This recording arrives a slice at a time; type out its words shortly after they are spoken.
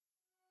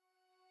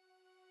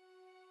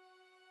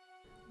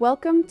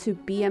Welcome to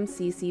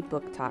BMCC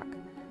Book Talk.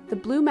 The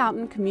Blue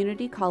Mountain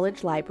Community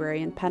College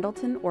Library in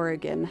Pendleton,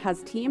 Oregon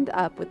has teamed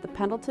up with the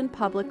Pendleton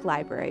Public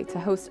Library to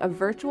host a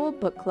virtual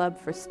book club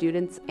for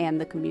students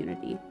and the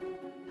community.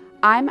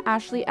 I'm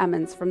Ashley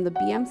Emmons from the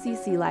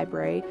BMCC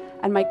Library,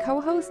 and my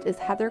co-host is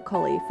Heather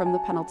Culley from the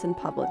Pendleton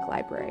Public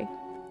Library.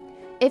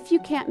 If you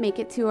can't make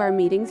it to our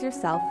meetings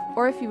yourself,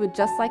 or if you would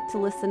just like to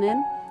listen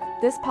in,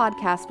 this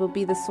podcast will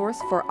be the source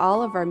for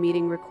all of our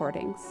meeting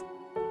recordings.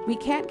 We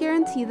can't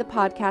guarantee the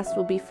podcast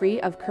will be free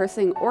of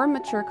cursing or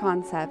mature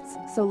concepts,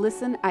 so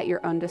listen at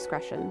your own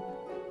discretion.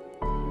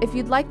 If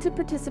you'd like to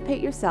participate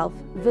yourself,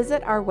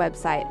 visit our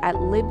website at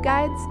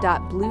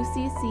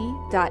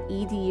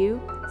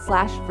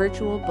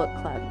libguides.bluecc.edu/virtual book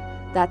club.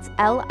 That's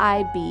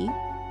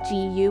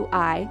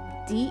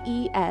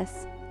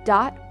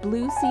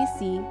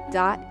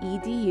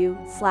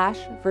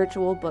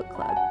libguides.bluecc.edu/virtual book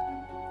club.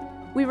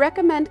 We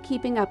recommend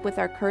keeping up with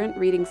our current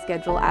reading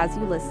schedule as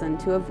you listen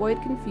to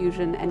avoid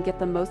confusion and get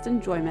the most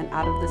enjoyment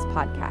out of this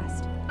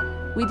podcast.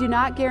 We do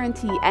not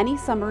guarantee any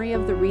summary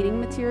of the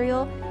reading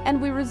material,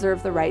 and we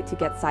reserve the right to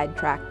get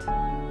sidetracked.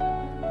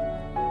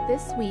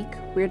 This week,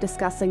 we're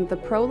discussing the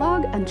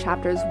prologue and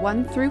chapters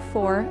 1 through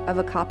 4 of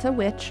Akata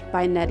Witch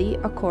by Nnedi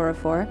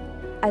Okorafor,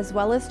 as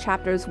well as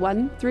chapters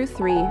 1 through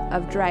 3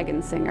 of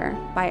Dragonsinger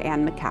by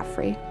Anne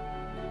McCaffrey.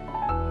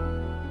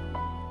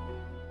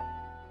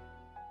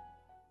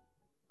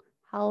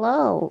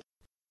 Hello.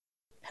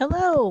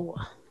 Hello.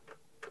 I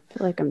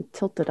feel like I'm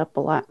tilted up a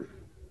lot.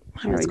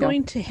 I was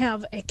going to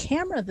have a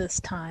camera this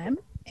time,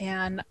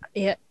 and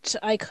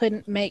I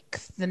couldn't make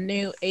the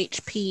new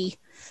HP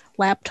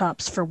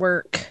laptops for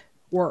work.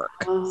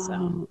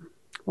 So.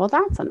 Well,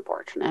 that's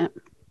unfortunate,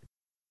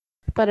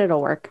 but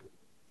it'll work.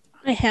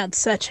 I had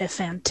such a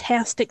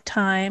fantastic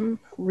time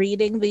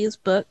reading these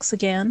books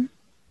again.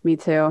 Me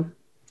too.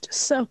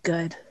 Just so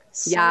good.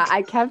 Yeah,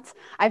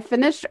 I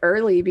finished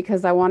early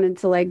because I wanted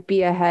to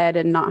be ahead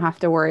and not have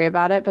to worry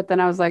about it. But then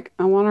I was like,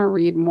 I want to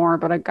read more,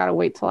 but I got to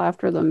wait till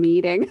after the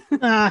meeting.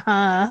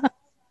 Uh-huh.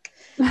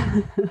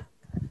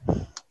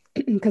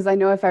 Because I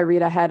know if I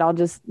read ahead, I'll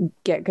just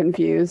get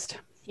confused.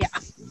 Yeah.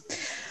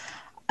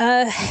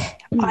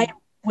 I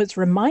was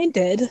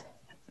reminded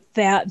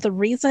that the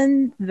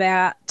reason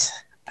that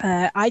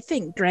I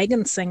think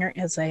Dragonsinger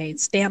is a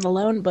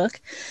standalone book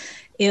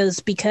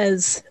is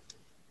because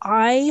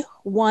I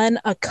won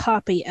a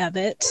copy of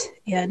it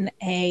in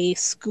a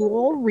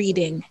school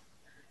reading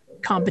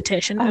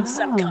competition of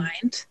some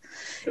kind.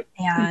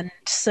 And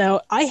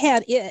so I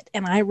had it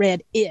and I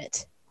read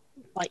it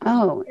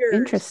years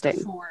interesting.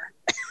 Before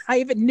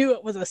I even knew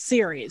it was a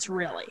series,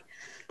 really.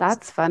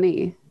 That's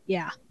funny.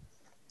 Yeah.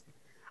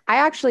 I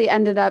actually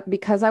ended up,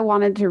 because I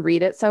wanted to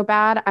read it so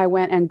bad, I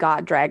went and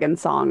got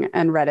Dragonsong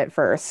and read it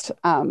first.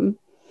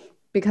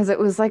 Because it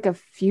was like a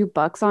few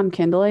bucks on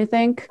Kindle, I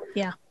think.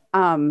 Yeah.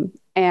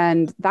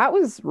 And that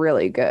was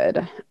really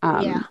good.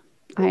 Yeah.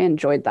 I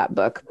enjoyed that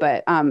book,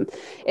 but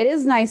it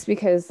is nice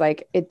because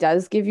it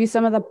does give you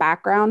some of the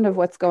background of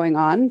what's going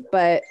on.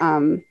 But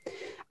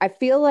I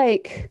feel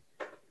like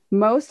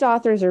most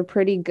authors are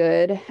pretty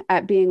good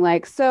at being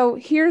like, so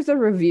here's a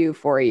review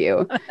for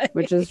you,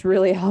 which is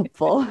really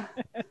helpful.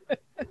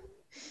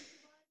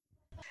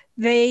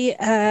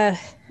 I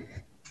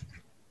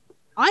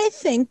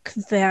think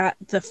that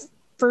the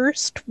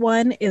first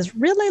one is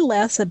really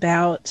less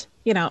about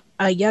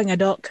a young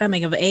adult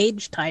coming of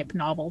age type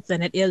novel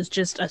than it is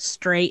just a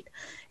straight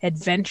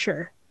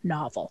adventure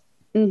novel.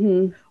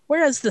 Mm-hmm.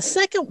 Whereas the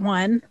second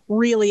one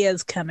really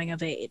is coming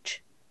of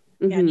age.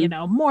 Mm-hmm.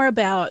 And, more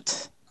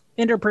about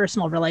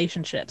interpersonal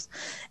relationships.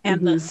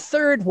 And the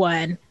third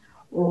one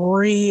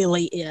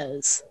really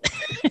is.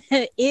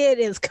 It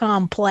is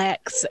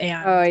complex.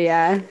 And, oh,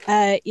 yeah.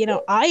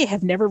 I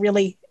have never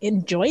really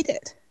enjoyed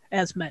it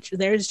as much.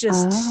 There's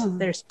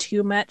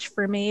too much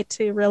for me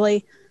to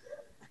really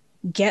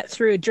get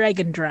through.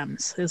 Dragon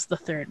Drums is the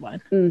third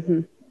one.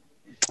 Mm-hmm.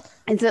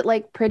 Is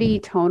it pretty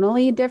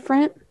tonally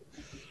different?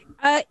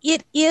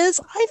 It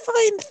is. I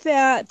find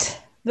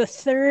that the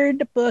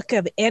third book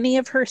of any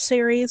of her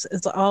series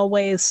is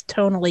always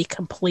tonally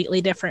completely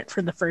different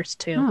from the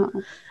first two. Oh.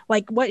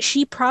 What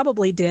she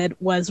probably did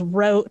was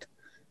wrote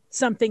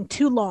something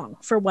too long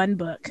for one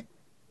book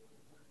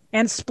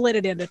and split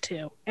it into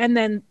two. And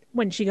then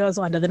when she goes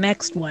on to the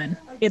next one,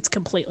 it's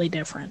completely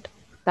different.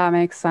 That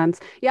makes sense.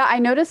 Yeah, I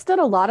noticed that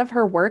a lot of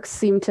her works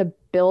seem to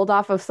build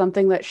off of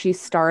something that she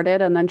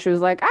started, and then she was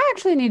like, I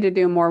actually need to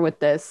do more with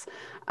this.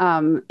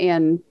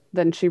 And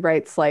then she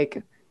writes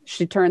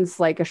she turns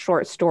a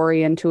short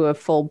story into a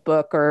full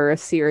book or a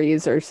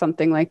series or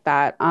something like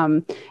that.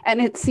 And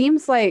it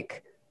seems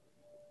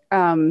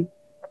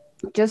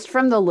just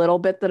from the little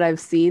bit that I've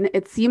seen,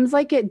 it seems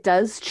like it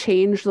does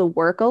change the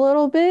work a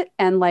little bit.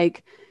 And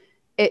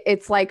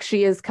it's like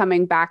she is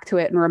coming back to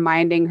it and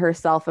reminding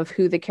herself of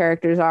who the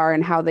characters are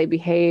and how they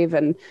behave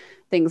and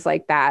things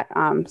like that.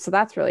 So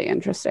that's really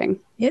interesting.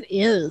 It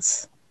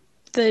is.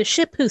 The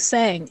Ship Who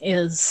Sang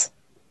is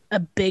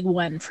a big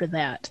one for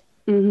that.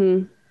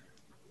 Mm-hmm.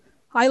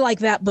 I like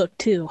that book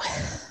too.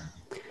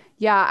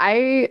 Yeah,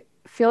 I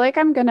feel like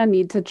I'm gonna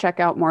need to check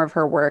out more of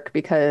her work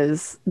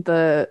because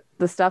the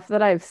stuff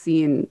that I've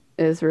seen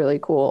is really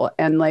cool.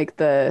 And like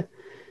I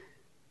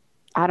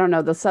don't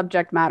know, the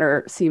subject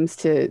matter seems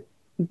to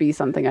be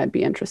something I'd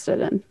be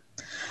interested in.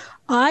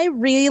 I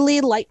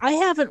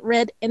haven't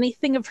read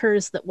anything of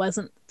hers that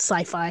wasn't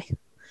sci-fi.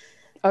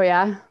 Oh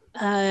yeah?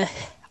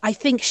 I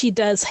think she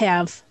does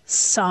have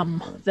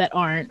some that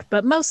aren't,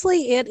 but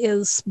mostly it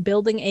is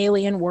building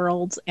alien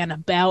worlds and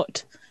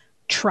about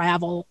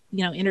travel,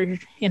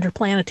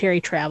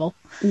 interplanetary travel.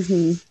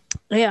 Mm-hmm.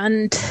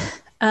 And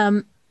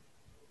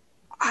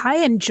I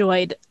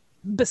enjoyed,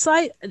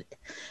 beside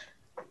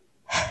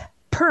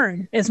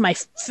Pern is my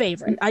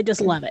favorite. I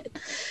just love it.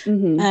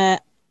 Mm-hmm.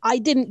 I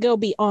didn't go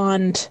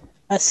beyond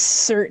a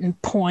certain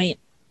point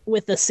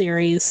with the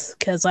series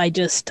because I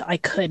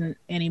couldn't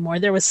anymore.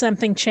 There was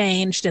something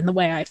changed in the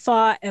way I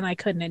fought, and I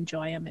couldn't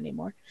enjoy them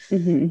anymore.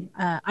 Mm-hmm.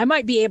 I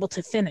might be able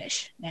to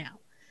finish now,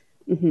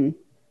 Mm-hmm.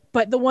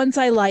 but the ones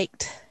I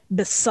liked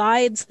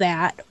besides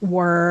that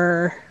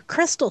were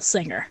Crystal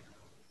Singer.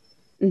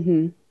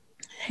 Mm-hmm.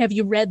 Have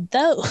you read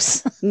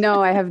those?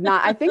 No, I have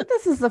not. I think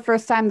this is the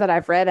first time that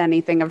I've read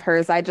anything of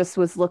hers. I just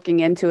was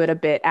looking into it a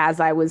bit as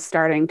I was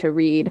starting to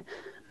read.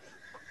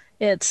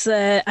 It's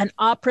an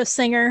opera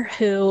singer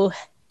who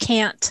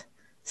can't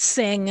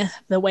sing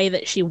the way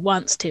that she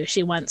wants to.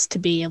 She wants to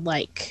be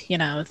like,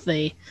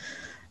 the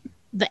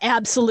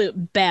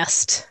absolute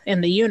best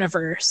in the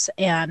universe,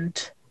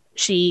 and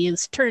she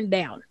is turned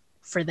down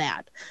for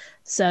that.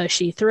 So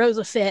she throws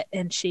a fit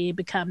and she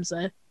becomes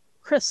a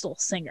crystal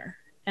singer.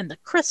 And the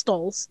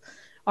crystals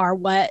are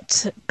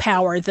what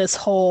power this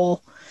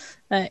whole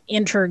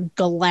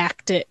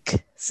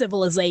intergalactic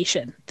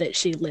civilization that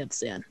she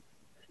lives in.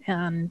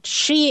 And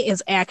she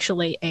is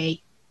actually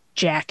a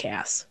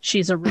jackass.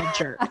 She's a real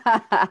jerk.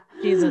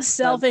 She's a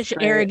selfish,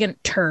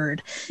 arrogant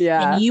turd.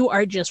 Yeah. And you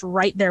are just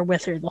right there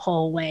with her the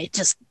whole way.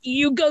 Just,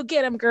 you go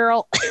get him,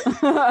 girl.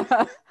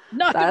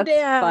 Knock him down.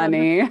 That's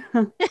funny.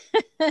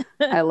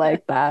 I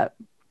like that.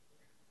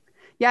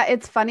 Yeah,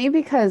 it's funny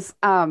because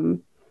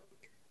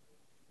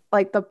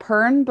like the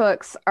Pern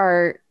books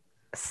are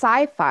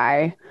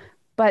sci-fi,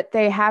 but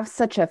they have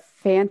such a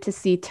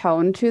fantasy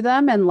tone to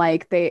them. And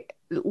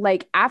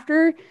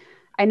after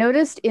I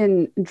noticed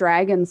in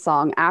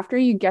Dragonsong, after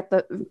you get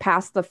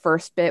past the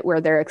first bit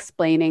where they're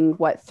explaining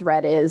what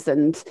threat is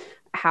and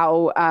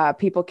how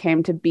people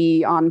came to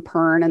be on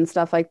Pern and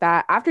stuff like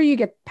that, after you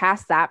get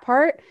past that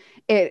part,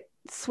 it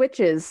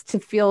switches to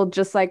feel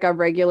just like a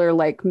regular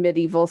like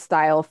medieval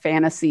style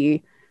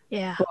fantasy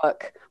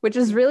book, which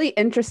is really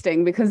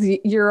interesting because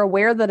you're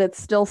aware that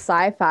it's still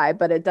sci-fi,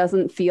 but it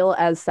doesn't feel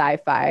as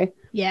sci-fi.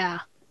 Yeah.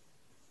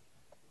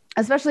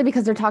 Especially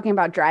because they're talking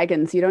about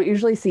dragons. You don't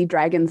usually see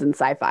dragons in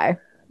sci-fi.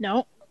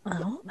 No.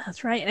 Oh,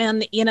 that's right.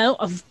 And,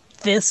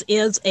 this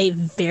is a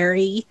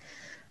very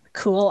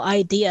cool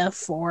idea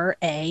for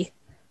a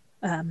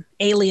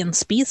alien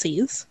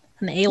species,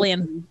 an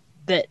alien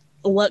that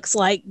looks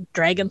like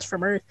dragons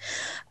from Earth.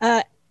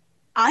 I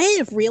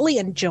have really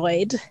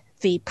enjoyed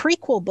the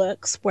prequel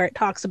books where it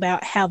talks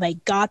about how they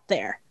got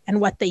there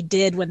and what they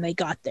did when they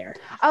got there.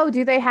 Oh,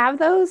 do they have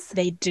those?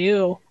 They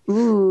do.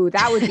 Ooh,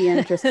 that would be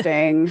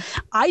interesting.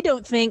 I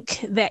don't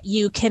think that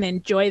you can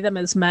enjoy them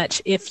as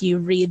much if you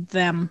read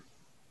them,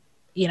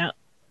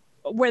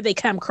 where they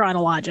come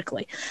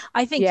chronologically.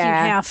 I think you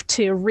have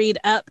to read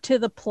up to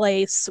the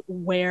place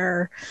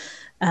where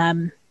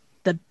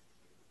the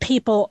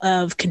people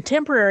of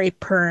contemporary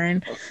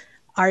Pern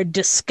are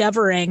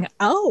discovering,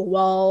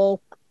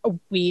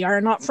 we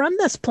are not from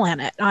this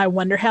planet. I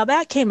wonder how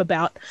that came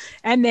about.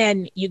 And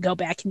then you go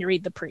back and you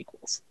read the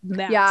prequels.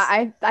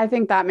 I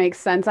think that makes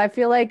sense. I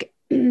feel like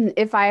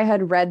if I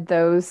had read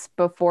those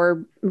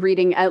before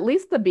reading at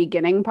least the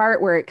beginning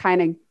part where it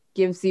kind of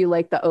gives you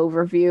like the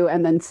overview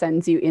and then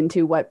sends you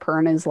into what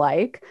Pern is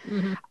like.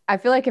 Mm-hmm. I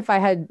feel like if I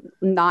had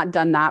not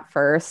done that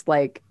first,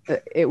 like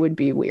it would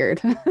be weird.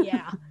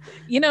 Yeah.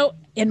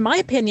 In my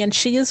opinion,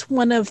 she is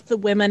one of the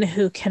women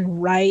who can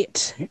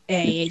write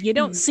you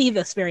don't see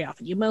this very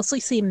often. You mostly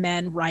see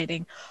men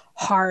writing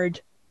hard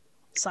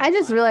sci-fi. I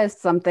just realized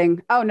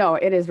something. Oh no,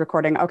 it is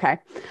recording. Okay.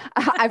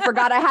 I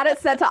forgot I had it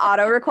set to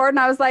auto record and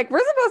I was like,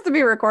 we're supposed to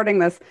be recording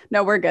this.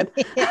 No, we're good.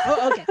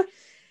 Okay.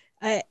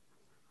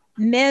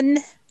 Men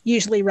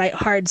usually write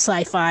hard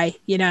sci-fi,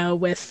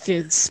 with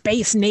the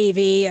space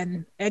navy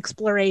and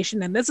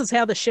exploration, and this is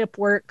how the ship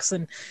works,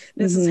 and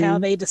this is how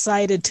they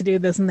decided to do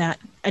this and that.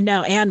 And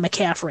no, Anne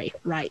McCaffrey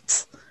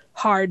writes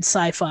hard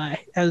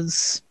sci-fi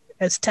as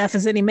tough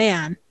as any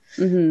man.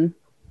 Mm-hmm.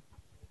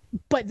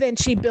 But then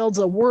she builds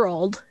a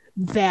world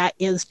that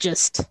is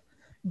just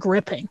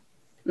gripping.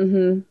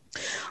 Mm-hmm.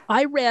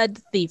 I read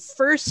the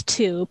first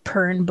 2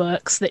 Pern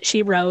books that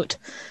she wrote.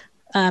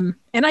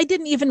 And I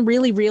didn't even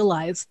really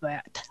realize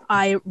that.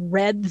 I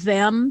read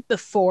them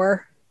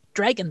before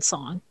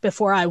Dragonsong,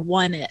 before I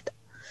won it.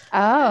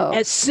 Oh.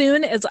 As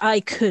soon as I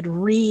could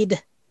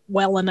read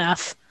well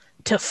enough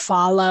to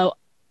follow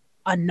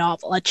a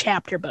novel, a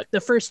chapter book.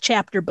 The first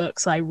chapter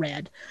books I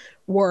read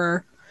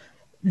were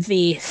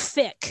the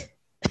thick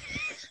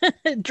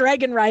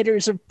Dragon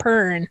Riders of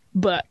Pern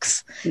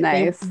books.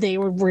 Nice. They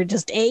were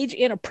just age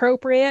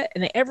inappropriate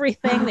and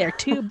everything. They're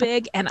too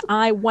big, and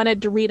I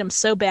wanted to read them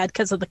so bad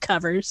because of the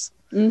covers.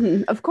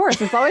 Mm-hmm. Of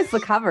course, it's always the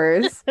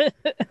covers.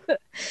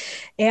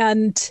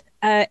 And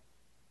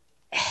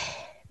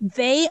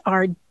they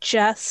are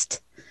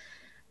just,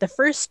 the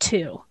first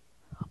two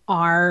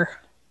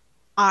are,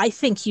 I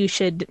think you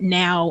should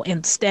now,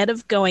 instead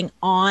of going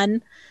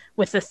on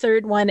with the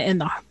third one in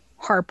the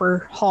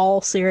Harper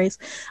Hall series,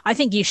 I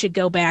think you should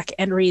go back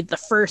and read the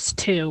first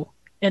two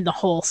in the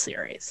whole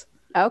series.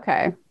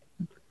 Okay.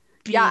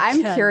 Yeah,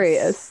 I'm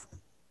curious.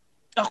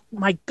 Oh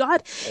my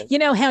God. You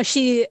know how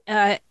she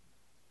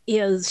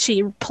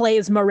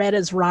plays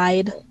Moretta's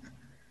ride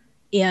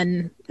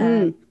in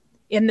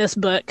this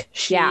book.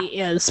 She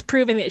is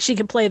proving that she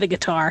can play the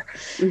guitar.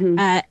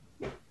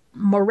 Mm-hmm.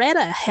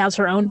 Moretta has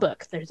her own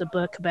book. There's a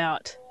book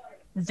about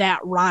that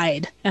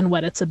ride and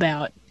what it's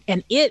about.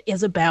 And it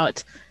is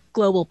about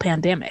global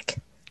pandemic.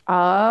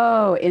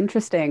 Oh,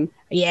 interesting.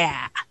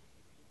 Yeah.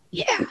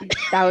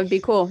 That would be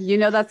cool. You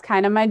know, that's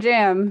kind of my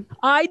jam.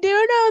 I do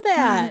know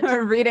that.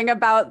 Reading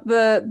about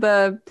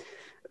the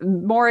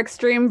more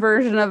extreme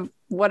version of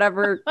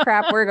whatever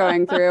crap we're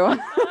going through.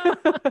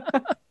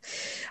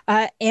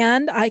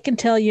 And I can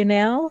tell you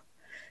now,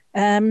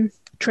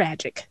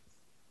 tragic.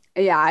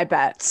 Yeah, I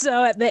bet.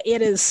 So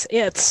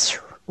it's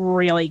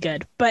really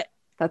good. But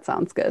that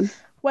sounds good.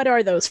 What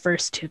are those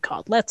first two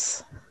called?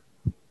 Let's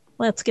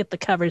get the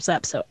covers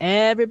up so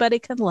everybody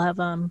can love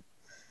them.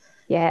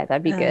 Yeah,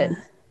 that'd be good.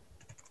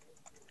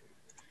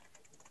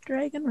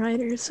 Dragon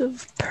Riders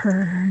of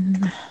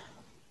Pern.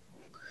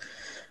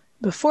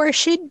 Before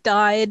she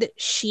died,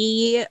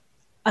 she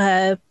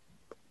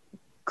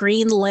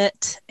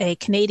greenlit a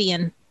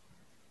Canadian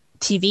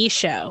TV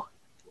show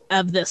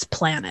of this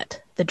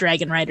planet, the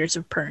Dragon Riders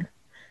of Pern.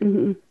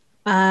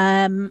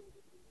 Mm-hmm.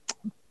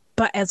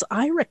 But as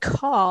I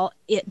recall,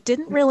 it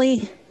didn't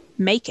really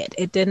make it.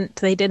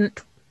 They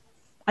didn't.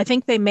 I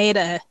think they made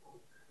a.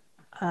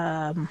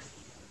 Come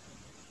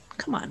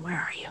on, where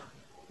are you?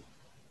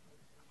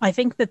 I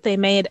think that they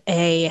made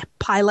a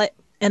pilot,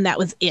 and that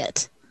was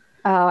it.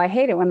 Oh, I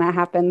hate it when that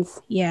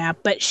happens. Yeah,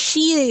 but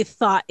she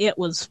thought it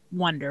was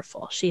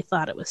wonderful. She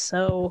thought it was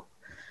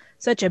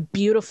such a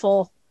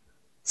beautiful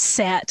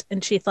set,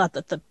 and she thought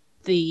that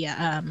the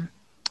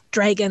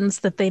dragons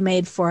that they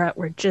made for it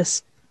were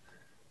just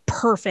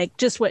perfect,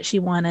 just what she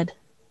wanted.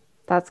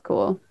 That's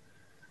cool.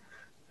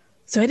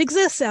 So it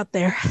exists out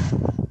there.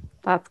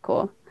 That's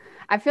cool.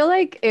 I feel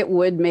like it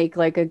would make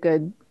like a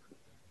good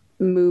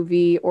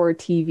movie or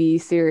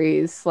TV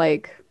series.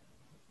 Like,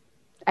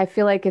 I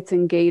feel like it's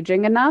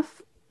engaging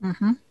enough.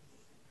 Mm-hmm.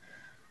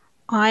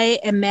 I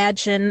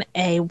imagine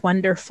a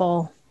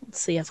wonderful, let's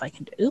see if I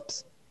can do,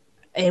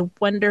 a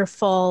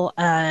wonderful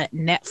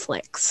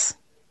Netflix.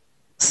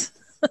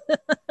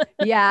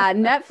 Yeah,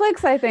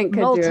 Netflix, I think,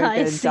 could do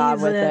a good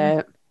job with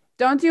it.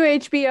 Don't do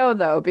HBO,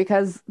 though,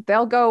 because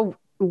they'll go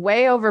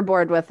way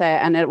overboard with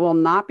it, and it will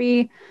not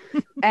be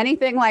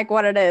anything like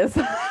what it is.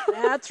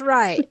 That's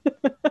right.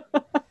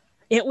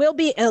 It'll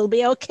be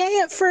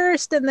okay at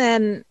first, and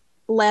then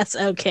less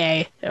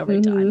okay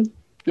over time.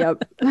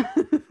 Yep.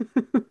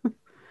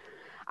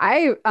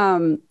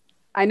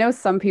 I know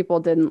some people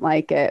didn't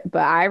like it,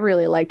 but I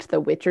really liked the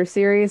Witcher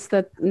series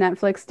that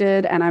Netflix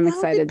did, and I'm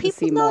excited to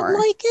see more. People don't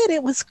like it.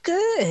 It was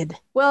good.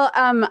 Well,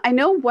 I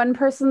know one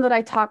person that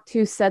I talked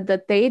to said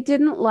that they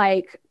didn't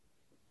like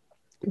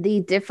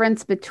the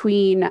difference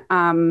between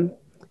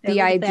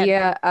the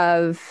idea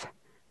of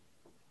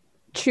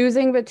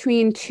choosing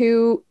between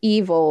two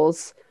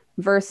evils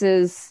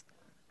versus,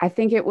 I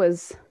think it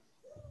was,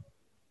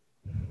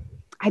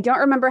 I don't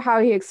remember how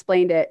he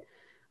explained it.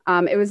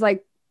 It was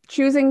like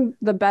choosing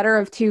the better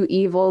of two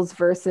evils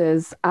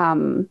versus,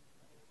 dang,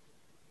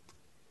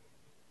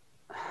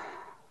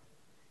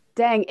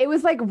 it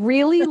was like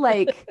really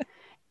like,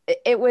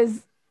 it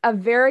was a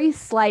very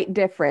slight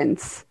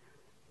difference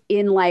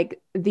in like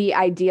the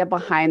idea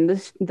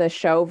behind the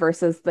show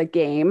versus the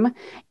game.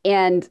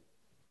 And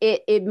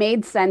it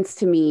made sense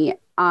to me.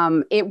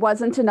 It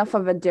wasn't enough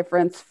of a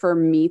difference for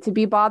me to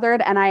be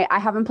bothered. And I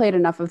haven't played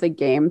enough of the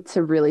game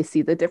to really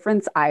see the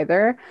difference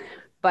either.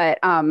 But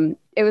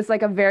it was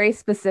like a very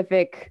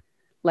specific,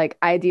 like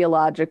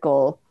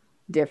ideological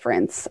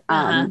difference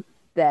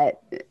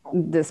that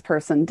this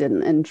person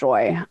didn't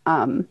enjoy.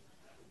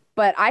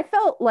 But I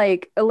felt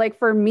like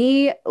for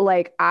me,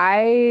 like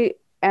I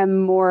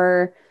am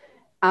more,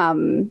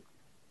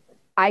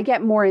 I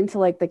get more into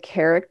like the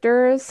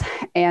characters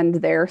and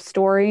their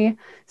story.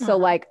 So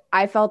like,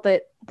 I felt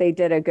that they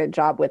did a good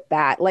job with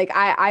that. Like,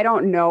 I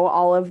don't know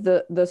all of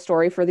the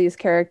story for these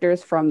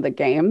characters from the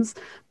games,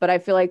 but I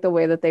feel like the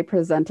way that they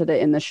presented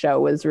it in the show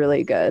was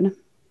really good.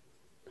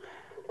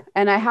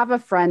 And I have a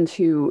friend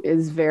who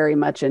is very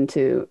much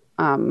into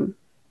The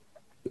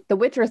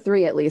Witcher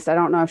 3, at least. I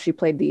don't know if she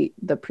played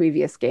the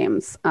previous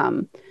games,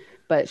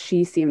 but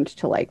she seemed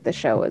to like the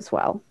show as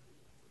well.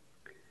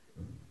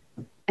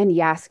 And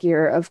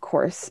Jaskier, of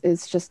course,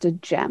 is just a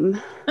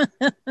gem.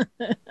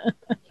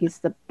 He's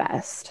the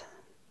best.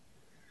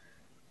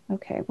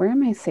 Okay, where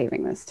am I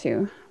saving this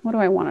to? What do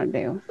I want to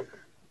do?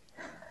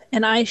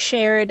 And I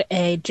shared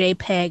a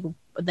JPEG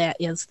that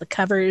is the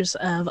covers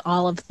of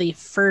all of the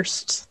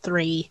first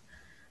three.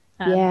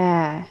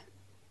 Yeah.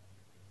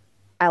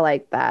 I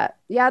like that.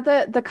 Yeah,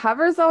 the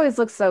covers always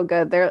look so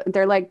good.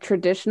 They're like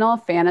traditional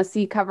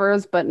fantasy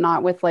covers, but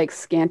not with like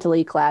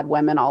scantily clad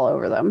women all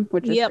over them,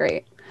 which is Yep.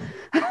 great.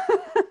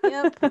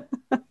 Yep.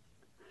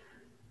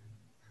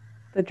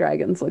 The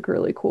dragons look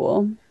really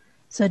cool.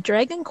 So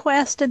Dragon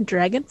Quest and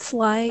Dragon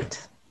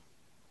Flight.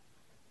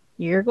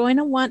 You're going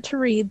to want to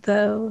read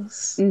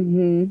those.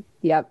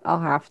 Yep,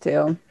 I'll have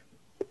to.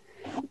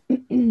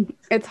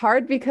 It's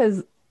hard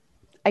because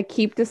I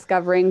keep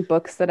discovering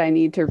books that I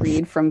need to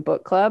read from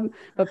book club,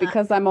 but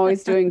because I'm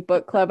always doing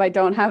book club, I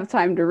don't have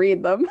time to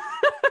read them.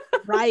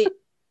 Right.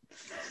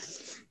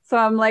 So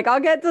I'm like, I'll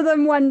get to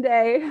them one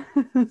day.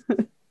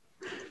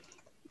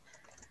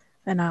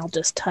 And I'll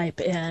just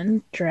type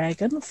in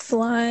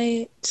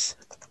Dragonflight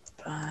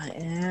by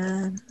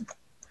Anne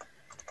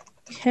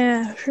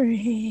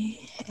Carey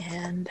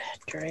and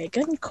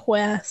Dragon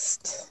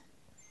Quest.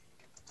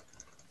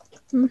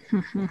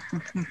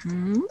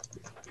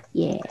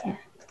 Yeah.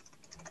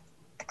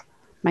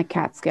 My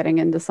cat's getting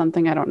into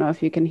something. I don't know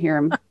if you can hear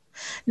him.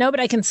 No, but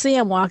I can see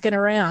him walking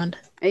around.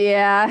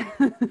 Yeah.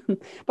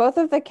 Both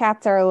of the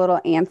cats are a little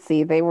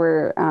antsy. They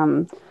were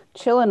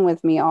chilling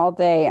with me all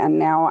day, and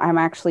now I'm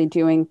actually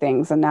doing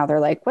things, and now they're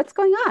like, what's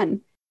going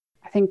on?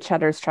 I think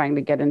Cheddar's trying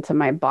to get into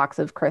my box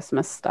of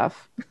Christmas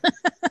stuff.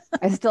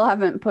 I still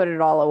haven't put it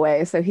all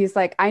away. So he's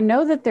like, I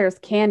know that there's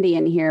candy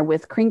in here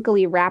with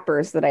crinkly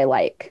wrappers that I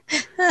like.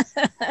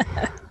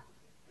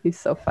 He's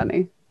so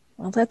funny.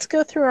 Well, let's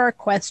go through our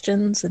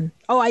questions. And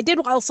I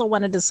did also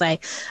wanted to say,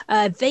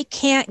 they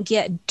can't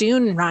get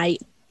Dune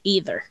right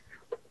either.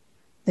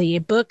 The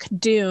book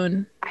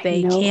Dune,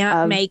 they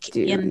can't make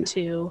Dune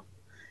into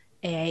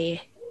a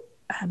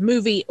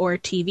movie or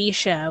TV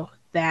show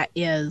that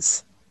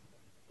is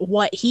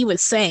what he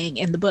was saying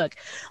in the book.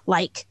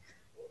 Like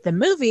the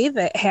movie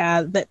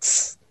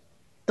that's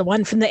the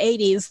one from the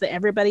 80s that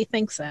everybody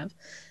thinks of,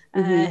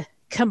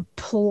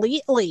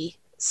 completely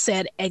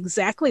said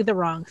exactly the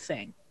wrong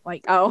thing.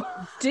 Like,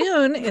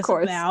 Dune is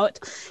about,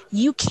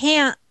 you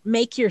can't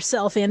make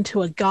yourself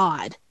into a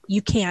god.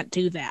 You can't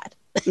do that.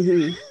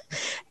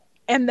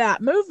 And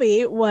that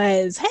movie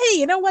was, hey,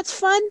 you know what's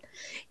fun?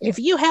 If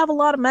you have a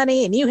lot of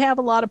money and you have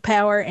a lot of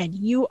power and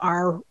you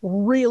are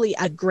really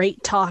a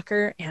great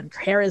talker and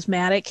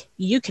charismatic,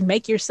 you can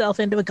make yourself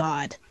into a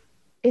god.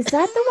 Is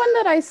that the one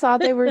that I saw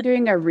they were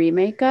doing a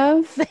remake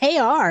of? They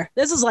are.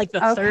 This is like the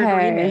third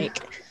remake.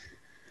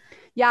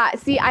 Yeah,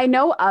 see, I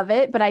know of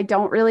it, but I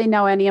don't really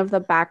know any of the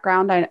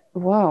background.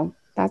 Whoa,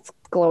 that's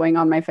glowing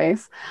on my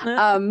face.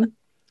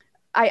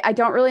 I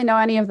don't really know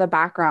any of the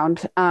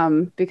background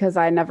because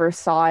I never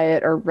saw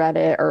it or read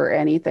it or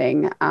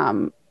anything.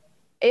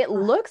 It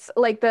looks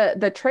like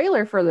the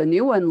trailer for the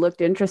new one looked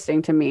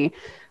interesting to me,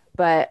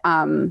 but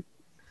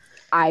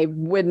I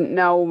wouldn't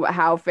know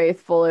how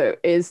faithful it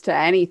is to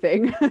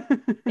anything.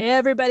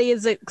 Everybody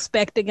is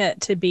expecting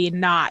it to be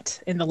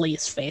not in the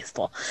least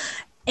faithful.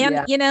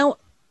 And,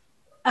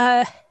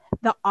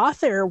 the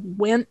author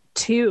went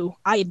to,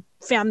 I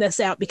found this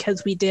out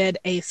because we did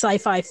a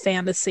sci-fi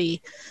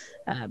fantasy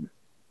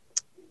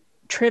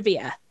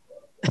trivia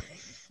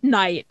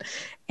night,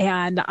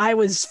 and I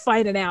was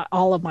finding out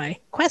all of my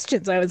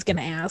questions I was going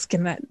to ask,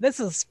 and that this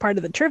is part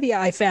of the trivia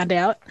I found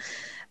out.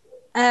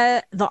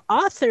 The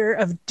author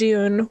of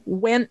Dune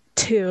went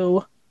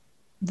to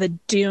the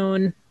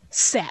Dune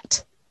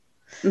set,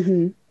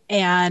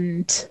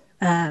 and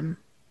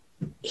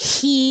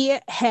he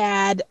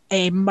had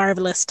a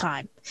marvelous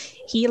time.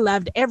 He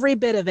loved every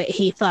bit of it.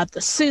 He thought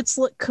the suits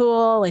looked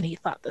cool, and he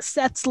thought the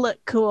sets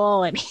looked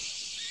cool, and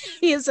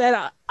he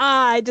said,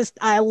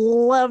 I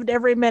loved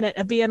every minute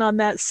of being on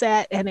that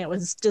set, and it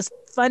was just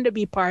fun to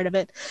be part of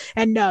it.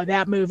 And no,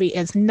 that movie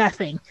is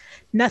nothing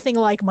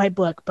like my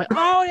book, but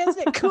is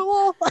it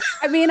cool?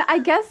 I mean, I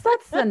guess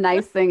that's the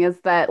nice thing is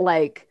that,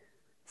 like,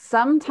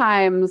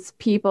 sometimes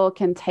people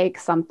can take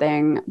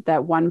something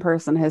that one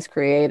person has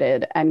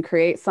created and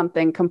create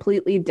something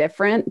completely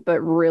different,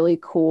 but really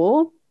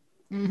cool.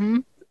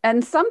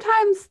 And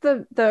sometimes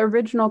the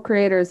original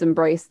creators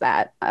embrace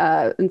that,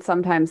 and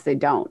sometimes they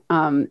don't.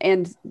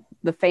 And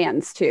the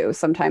fans too.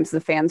 Sometimes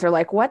the fans are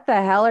like, "What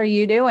the hell are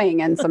you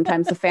doing?" And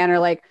sometimes the fan are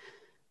like,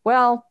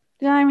 "Well,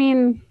 I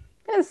mean,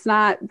 it's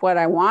not what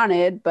I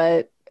wanted,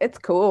 but it's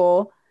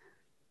cool."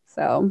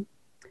 So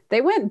they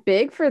went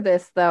big for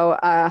this, though.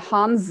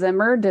 Hans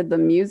Zimmer did the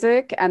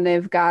music, and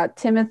they've got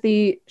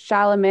Timothy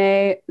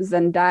Chalamet,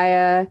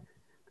 Zendaya,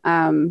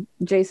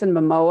 Jason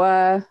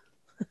Momoa.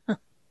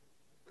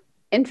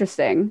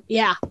 Interesting.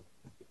 Yeah.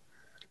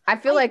 I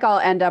feel like I'll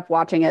end up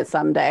watching it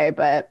someday,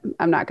 but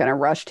I'm not going to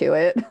rush to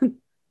it.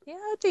 Yeah,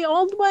 the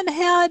old one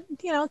had,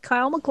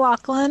 Kyle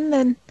MacLachlan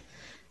and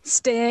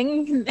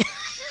Sting.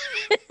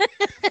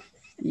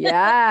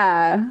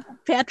 Yeah.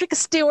 Patrick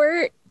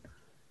Stewart.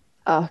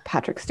 Oh,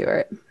 Patrick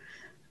Stewart.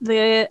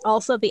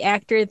 Also the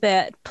actor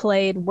that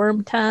played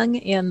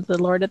Wormtongue in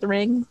The Lord of the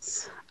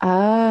Rings.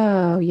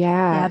 Oh,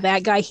 Yeah, yeah.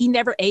 that guy, he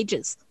never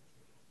ages.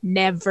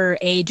 Never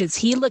ages.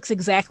 He looks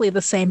exactly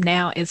the same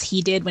now as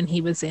he did when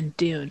he was in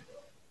Dune.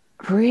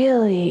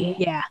 Really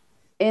Yeah.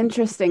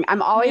 interesting.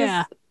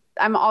 Yeah.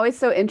 I'm always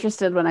so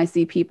interested when I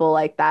see people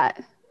like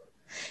that.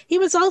 He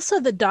was also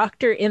the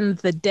doctor in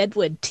the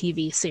Deadwood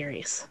TV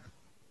series.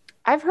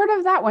 I've heard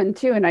of that one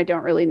too, and I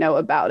don't really know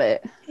about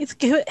it. It's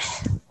good.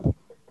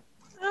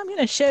 I'm going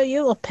to show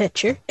you a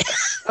picture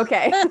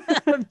Okay.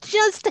 of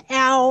just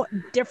how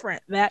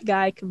different that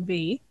guy can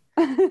be.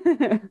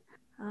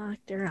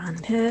 Doctor on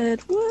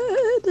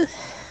Deadwood.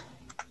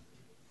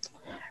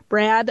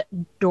 Brad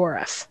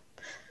Dourif.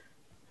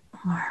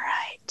 All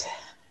right.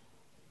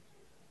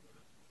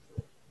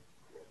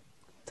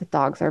 The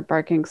dogs are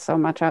barking so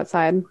much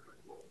outside.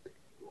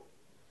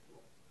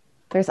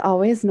 There's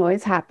always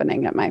noise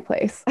happening at my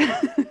place.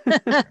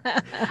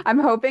 I'm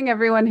hoping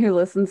everyone who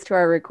listens to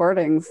our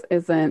recordings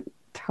isn't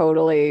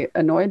totally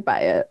annoyed by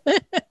it.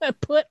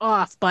 Put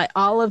off by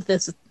all of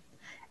this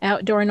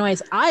outdoor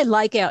noise. I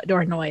like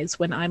outdoor noise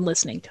when I'm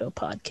listening to a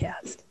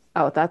podcast.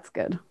 Oh, that's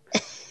good.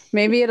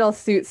 Maybe it'll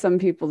suit some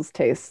people's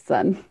tastes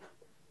then.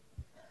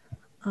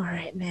 All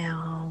right,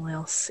 now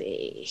we'll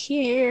see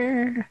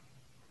here.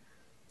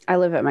 I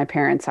live at my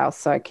parents' house,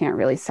 so I can't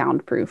really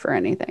soundproof or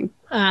anything.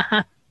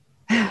 Uh-huh.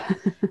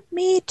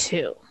 Me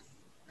too.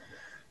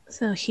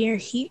 So here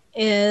he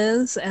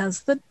is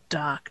as the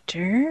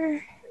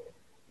doctor.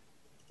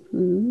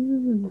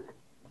 Mm.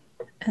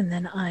 And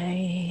then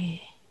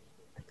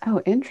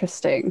Oh,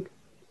 interesting.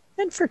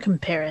 and for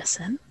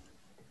comparison,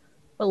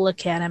 we'll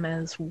look at him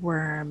as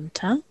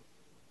Wormtongue.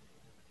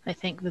 I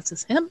think this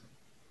is him.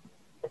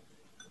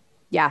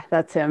 Yeah,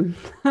 that's him.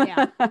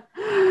 Yeah.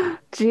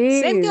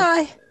 Jeez.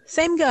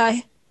 Same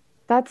guy.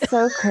 That's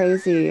so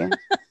crazy.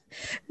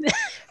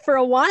 For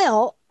a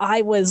while,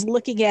 I was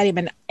looking at him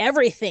and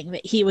everything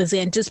that he was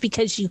in just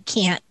because you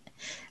can't,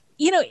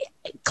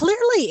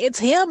 clearly it's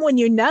him when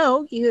you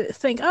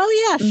think,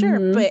 oh, yeah, sure.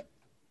 Mhm. But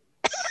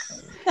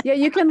yeah,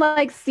 you can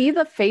like see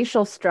the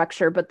facial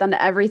structure, but then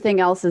everything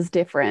else is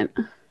different.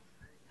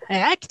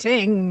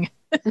 acting.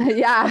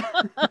 Yeah.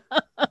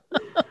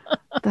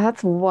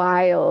 That's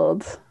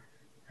wild.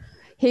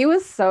 He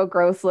was so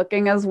gross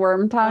looking as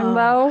Wormtongue,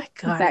 though. My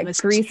God, that it was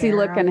greasy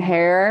looking terrible.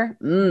 hair.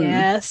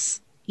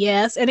 Mm.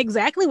 Yes. And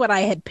exactly what I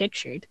had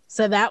pictured.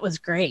 So that was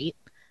great.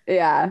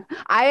 Yeah.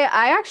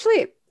 I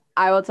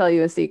will tell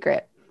you a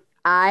secret.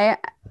 I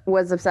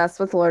was obsessed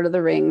with Lord of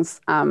the Rings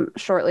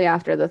shortly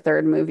after the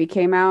third movie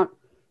came out.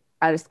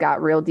 I just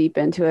got real deep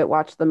into it,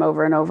 watched them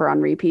over and over on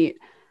repeat.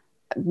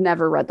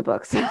 Never read the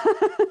books.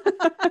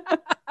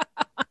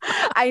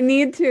 I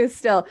need to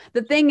still.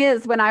 The thing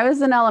is, when I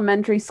was in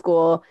elementary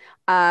school,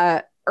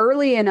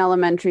 early in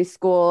elementary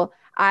school,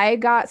 I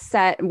got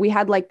set. We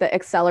had like the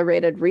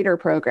accelerated reader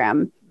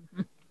program.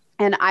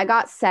 And I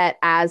got set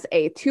as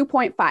a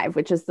 2.5,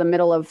 which is the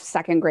middle of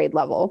second grade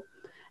level.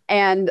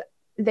 And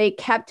they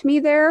kept me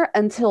there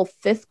until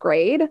fifth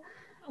grade.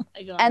 Oh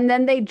my God. And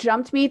then they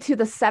jumped me to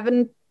the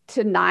 7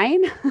 to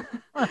 9.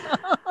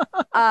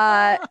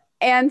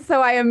 And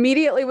so I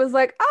immediately was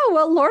like, oh,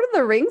 well, Lord of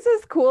the Rings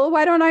is cool.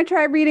 Why don't I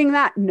try reading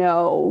that?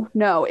 No.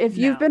 If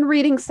you've been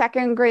reading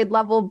second grade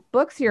level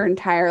books your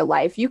entire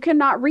life, you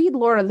cannot read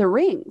Lord of the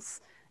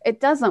Rings.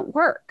 It doesn't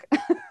work.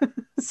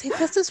 See,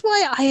 this is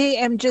why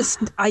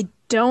I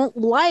don't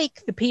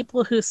like the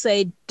people who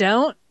say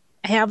don't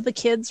have the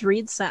kids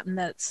read something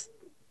that's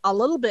a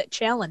little bit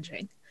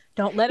challenging.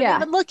 Don't let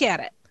them even look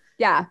at it.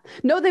 Yeah.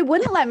 No, they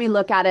wouldn't let me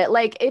look at it.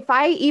 Like if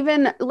I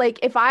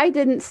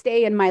didn't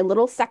stay in my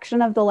little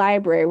section of the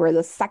library where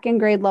the second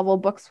grade level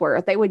books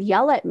were, they would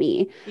yell at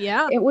me.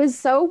 Yeah. It was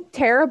so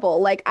terrible.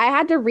 Like I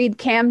had to read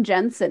Cam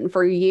Jensen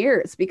for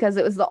years because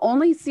it was the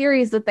only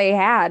series that they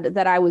had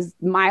that I was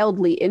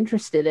mildly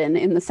interested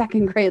in the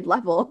second grade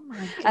level.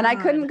 Oh and I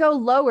couldn't go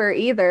lower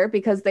either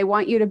because they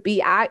want you to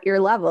be at your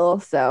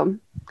level. So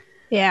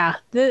yeah,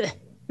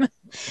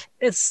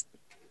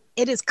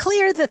 it is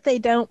clear that they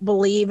don't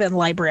believe in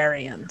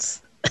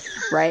librarians.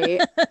 Right.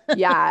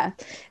 Yeah.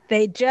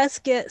 They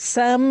just get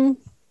some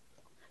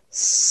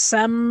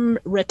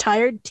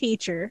retired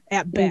teacher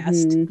at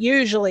best,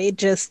 usually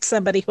just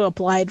somebody who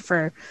applied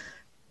for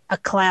a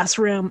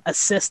classroom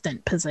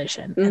assistant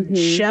position and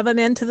shove them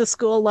into the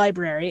school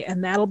library,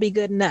 and that'll be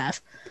good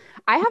enough.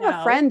 I have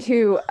a friend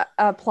who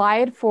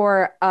applied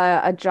for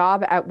a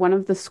job at one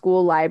of the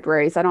school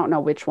libraries. I don't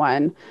know which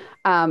one,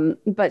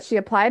 but she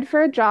applied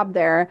for a job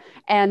there,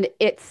 and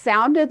it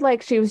sounded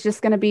like she was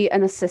just going to be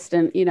an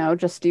assistant,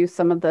 just do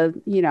some of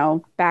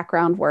the,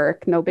 background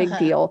work. No big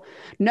deal.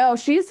 No,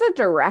 she's a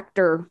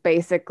director,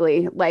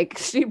 basically. Like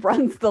she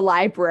runs the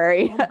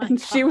library, and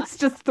she was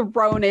just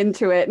thrown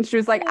into it. And she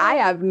was like, I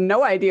have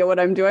no idea what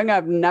I'm doing.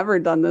 I've never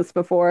done this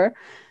before.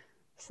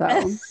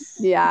 So,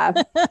 yeah,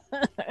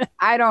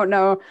 I don't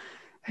know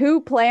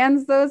who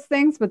plans those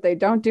things, but they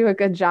don't do a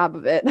good job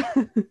of it.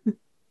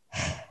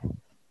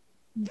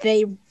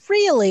 They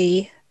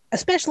really,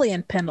 especially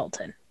in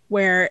Pendleton,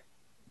 where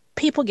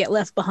people get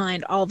left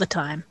behind all the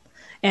time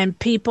and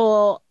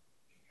people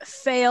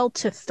fail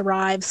to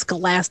thrive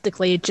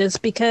scholastically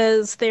just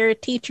because their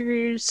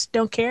teachers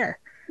don't care.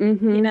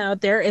 Mm-hmm.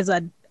 There is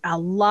a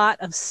lot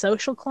of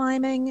social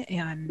climbing,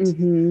 and,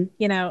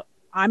 Mm-hmm.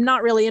 I'm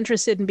not really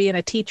interested in being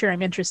a teacher.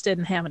 I'm interested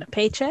in having a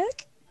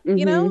paycheck,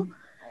 Mm-hmm.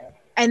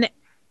 and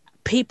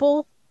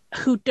people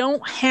who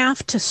don't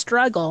have to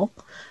struggle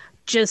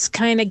just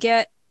kind of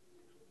get,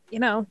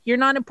 you're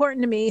not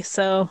important to me.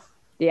 So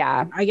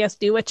Yeah. I guess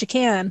do what you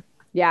can.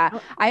 Yeah.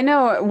 I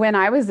know when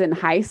I was in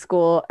high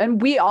school,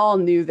 and we all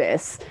knew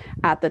this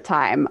at the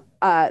time,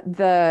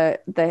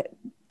 the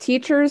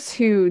teachers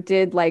who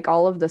did like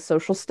all of the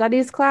social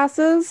studies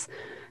classes,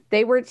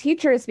 they were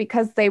teachers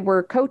because they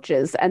were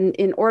coaches. And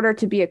in order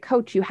to be a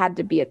coach, you had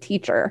to be a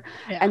teacher.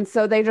 Yeah. And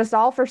so they just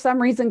all, for some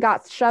reason,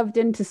 got shoved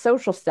into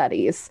social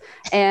studies.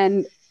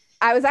 And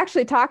I was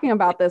actually talking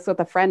about this with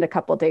a friend a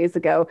couple days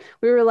ago.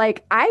 We were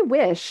like, I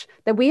wish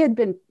that we had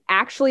been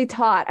actually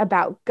taught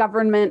about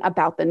government,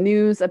 about the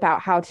news,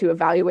 about how to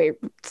evaluate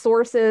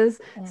sources,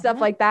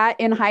 stuff like that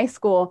in high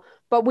school.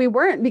 But we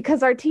weren't,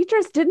 because our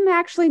teachers didn't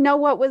actually know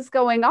what was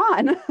going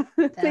on.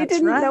 They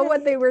didn't know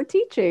what they were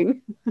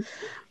teaching.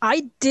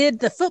 I did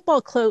the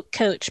football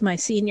coach my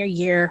senior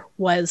year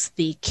was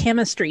the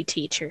chemistry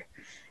teacher.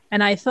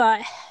 And I thought,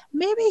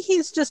 maybe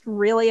he's just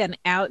really an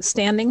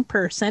outstanding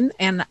person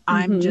and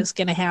I'm just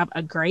going to have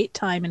a great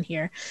time in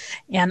here.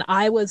 And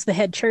I was the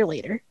head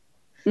cheerleader.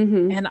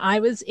 And I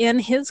was in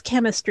his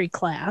chemistry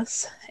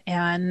class,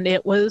 and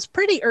it was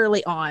pretty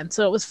early on.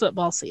 So it was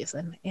football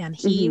season. And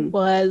he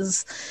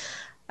was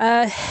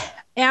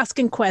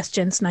asking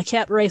questions, and I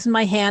kept raising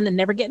my hand and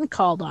never getting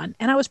called on.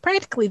 And I was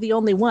practically the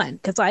only one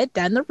because I had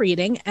done the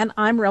reading and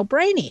I'm real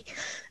brainy.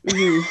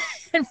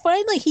 And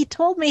finally he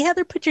told me,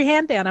 Heather, put your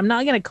hand down. I'm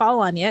not going to call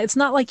on you. It's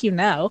not like you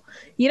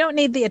don't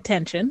need the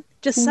attention.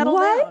 Just settle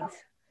down.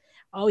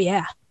 Oh,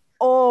 yeah.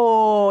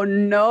 Oh,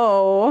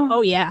 no.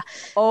 Oh, yeah.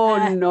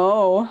 Oh,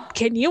 no.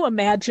 Can you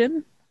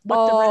imagine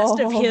what the rest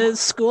of his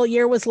school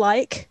year was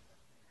like?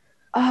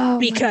 Oh,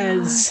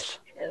 because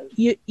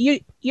you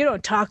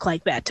don't talk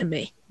like that to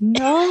me.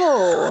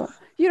 No,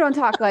 you don't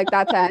talk like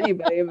that to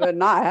anybody, but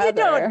not Heather. You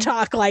don't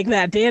talk like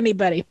that to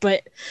anybody,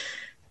 but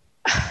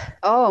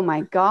oh my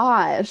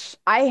gosh,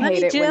 I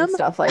hate it Jim, when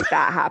stuff like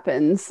that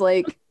happens.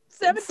 Like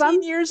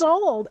 17 years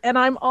old, and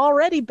I'm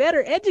already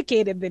better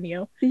educated than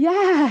you.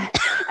 Yeah,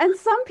 and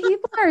some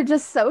people are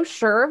just so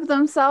sure of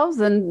themselves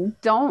and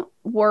don't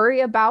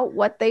worry about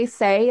what they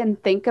say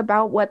and think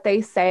about what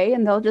they say,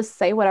 and they'll just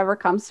say whatever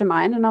comes to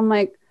mind. And I'm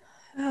like,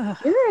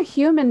 you're a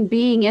human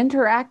being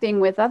interacting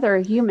with other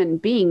human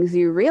beings.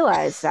 You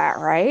realize that,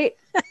 right?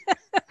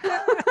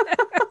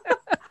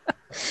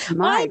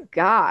 My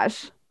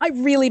gosh. I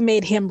really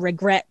made him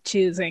regret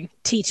choosing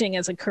teaching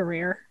as a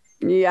career.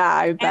 Yeah,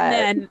 I bet.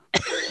 And then,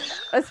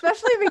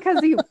 especially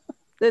because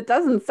it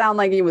doesn't sound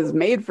like he was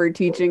made for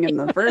teaching in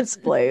the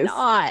first place.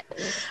 Not.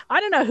 I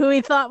don't know who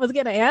he thought was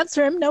going to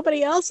answer him.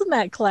 Nobody else in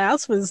that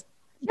class was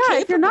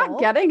capable. If you're not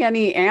getting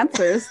any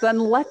answers, then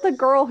let the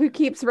girl who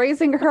keeps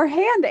raising her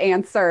hand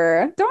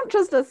answer. Don't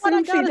just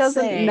assume she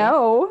doesn't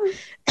know.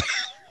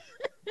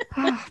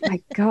 Oh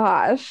my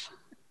gosh.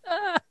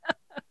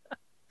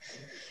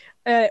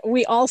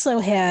 We also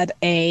had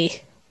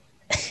a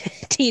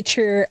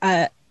teacher.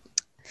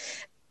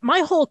 My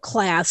whole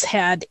class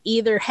had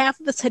either half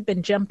of us had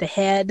been jumped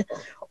ahead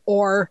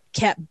or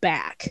kept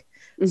back.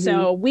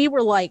 So we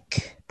were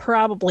like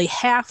probably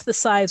half the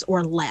size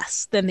or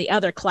less than the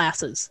other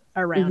classes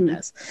around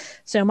us.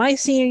 So my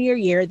senior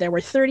year, there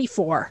were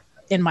 34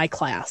 in my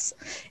class,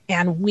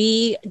 and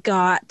we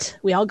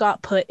all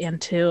got put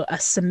into a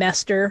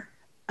semester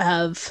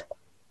of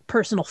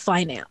personal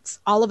finance,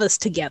 all of us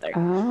together.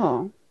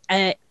 Oh.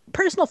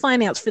 Personal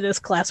finance for this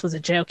class was a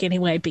joke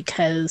anyway,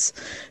 because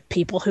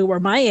people who were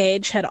my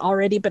age had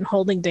already been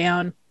holding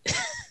down,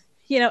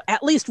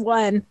 at least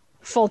one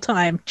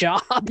full-time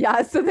job.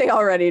 Yeah, so they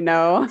already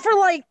know. For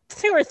like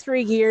 2 or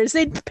 3 years,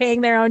 they'd be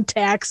paying their own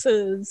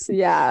taxes.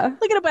 Yeah.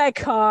 Looking to buy a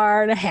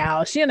car and a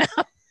house,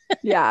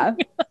 Yeah.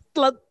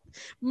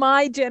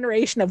 My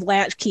generation of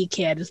latchkey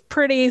kid is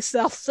pretty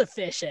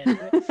self-sufficient.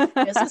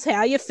 This is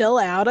how you fill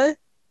out a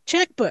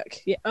checkbook.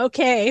 Yeah,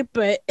 okay,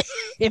 but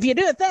if you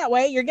do it that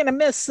way, you're gonna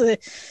miss the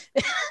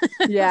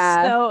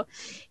Yeah. So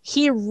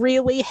he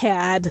really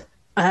had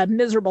a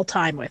miserable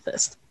time with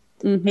us.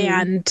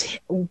 And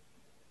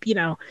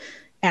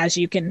as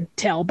you can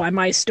tell by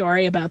my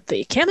story about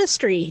the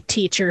chemistry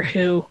teacher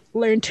who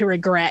learned to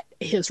regret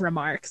his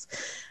remarks,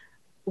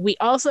 we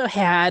also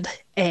had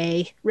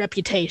a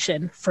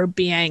reputation for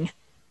being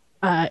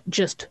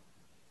just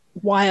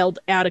wild,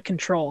 out of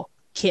control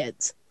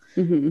kids.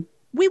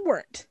 We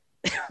weren't.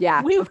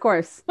 Yeah, of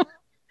course.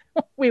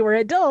 We were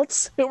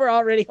adults who were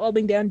already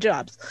holding down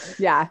jobs.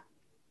 Yeah.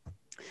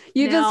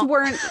 You just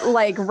weren't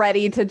like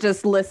ready to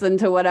just listen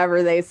to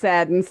whatever they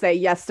said and say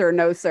yes sir,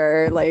 no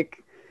sir.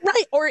 Like,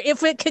 right. Or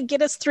if it could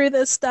get us through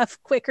this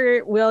stuff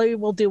quicker,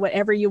 we'll do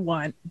whatever you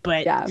want.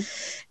 But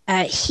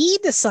he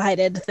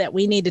decided that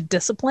we needed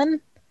discipline.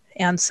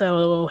 And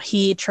so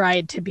he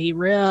tried to be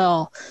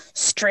real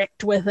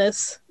strict with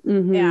us.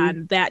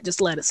 And that just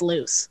let us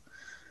loose.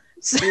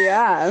 So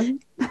Yeah.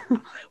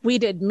 we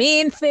did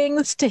mean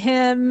things to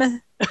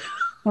him.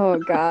 Oh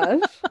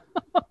gosh.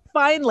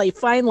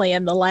 Finally,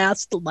 in the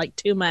last like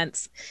 2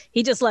 months,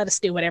 he just let us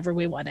do whatever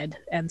we wanted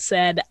and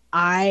said,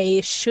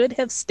 I should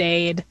have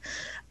stayed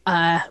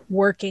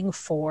working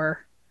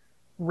for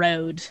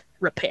road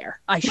repair.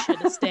 I should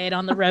have stayed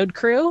on the road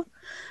crew.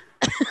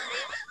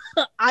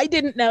 I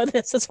didn't know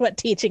this is what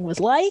teaching was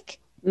like.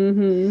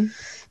 Mm-hmm.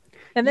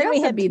 And then You we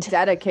have to had be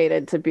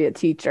dedicated to be a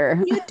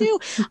teacher. You do.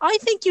 I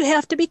think you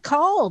have to be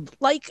called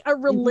like a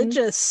Mm-hmm.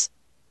 religious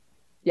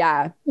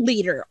Yeah.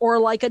 leader or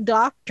like a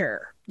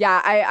doctor.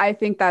 Yeah, I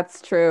think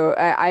that's true.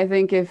 I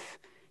think if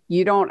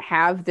you don't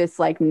have this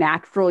like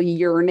natural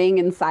yearning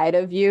inside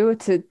of you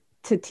to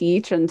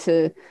teach and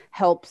to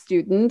help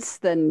students,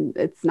 then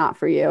it's not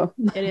for you.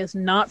 It is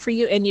not for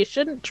you, and you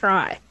shouldn't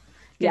try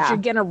because Yeah. you're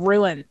going to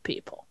ruin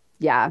people.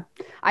 Yeah.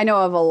 I know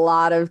of a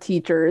lot of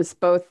teachers,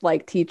 both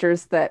like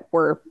teachers that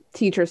were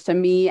teachers to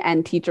me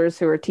and teachers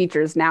who are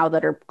teachers now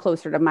that are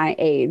closer to my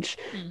age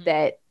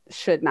that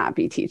should not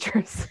be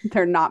teachers.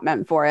 They're not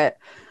meant for it.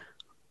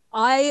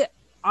 I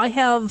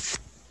have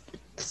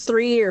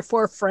 3 or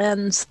 4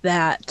 friends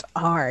that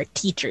are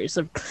teachers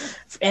of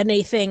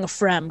anything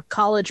from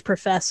college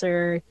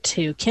professor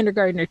to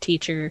kindergartner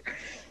teacher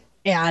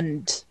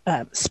and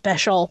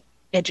special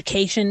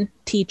education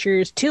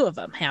teachers. 2 of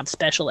them have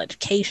special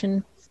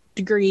education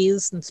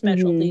degrees and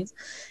specialties,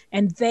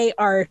 and they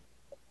are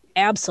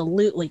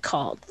absolutely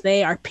called.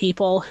 They are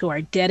people who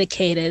are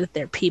dedicated.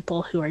 They're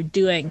people who are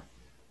doing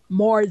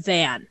more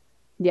than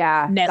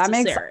necessary. That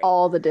makes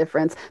all the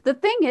difference. The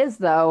thing is,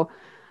 though,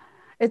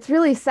 it's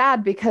really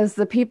sad because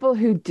the people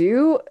who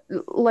do,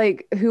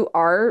 like, who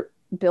are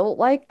built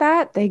like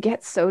that, they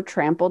get so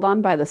trampled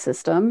on by the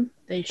system.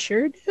 They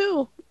sure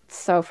do. It's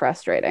so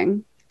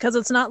frustrating. Because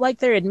it's not like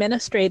their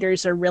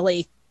administrators are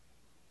really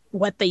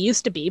what they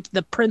used to be.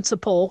 The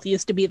principal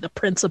used to be the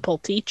principal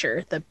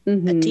teacher, the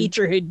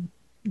teacher who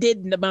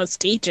did the most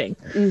teaching.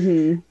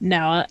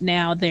 Now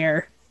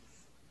they're,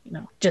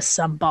 just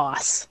some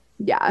boss.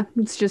 Yeah,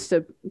 it's just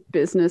a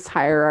business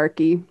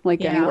hierarchy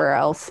like anywhere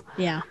else.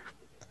 Yeah.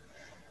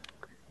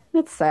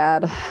 It's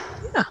sad.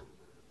 Yeah.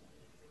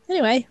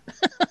 Anyway,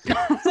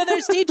 so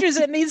there's teachers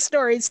in these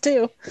stories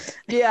too.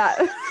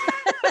 Yeah.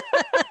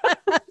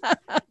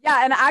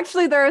 Yeah, and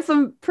actually there are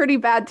some pretty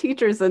bad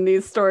teachers in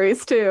these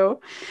stories too.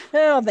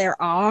 Oh,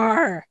 there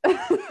are.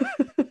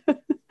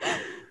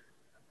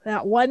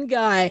 That one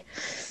guy.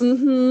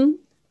 Mm-hmm.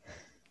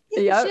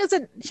 Yeah, she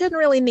doesn't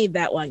really need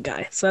that one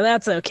guy, so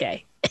that's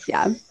okay.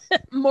 Yeah.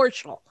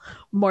 Marshall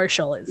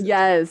is.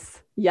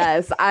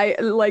 Yes. I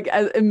like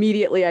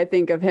immediately I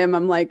think of him.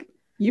 I'm like,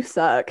 you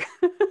suck.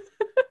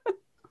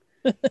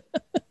 It's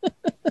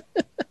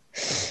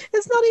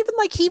not even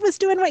like he was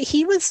doing what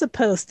he was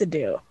supposed to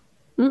do.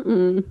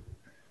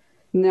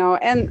 No,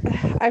 and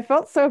I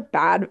felt so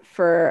bad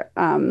for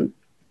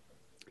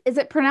is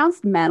it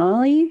pronounced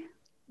mentally?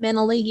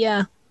 Mentally,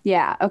 yeah.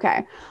 Yeah,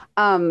 okay.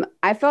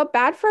 I felt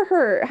bad for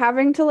her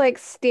having to like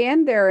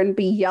stand there and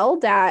be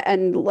yelled at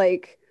and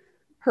like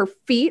her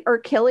feet are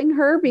killing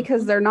her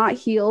because they're not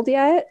healed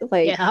yet.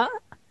 Like, yeah.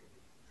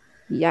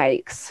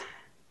 Yikes.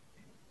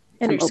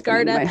 And her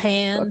scarred up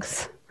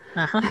hands.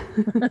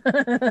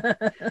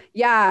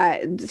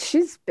 Yeah,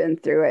 she's been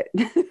through it.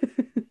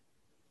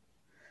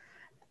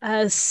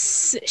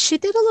 She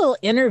did a little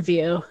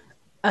interview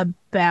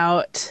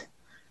about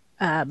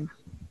I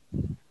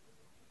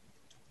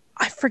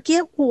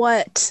forget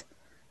what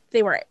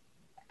they were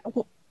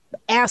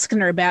asking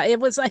her about. It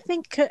was, I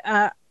think,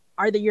 are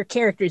your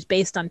characters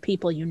based on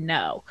people you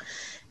know?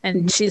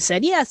 And she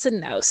said yes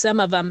and no. Some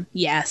of them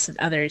yes, and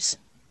others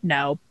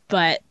no.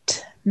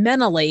 But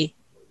mentally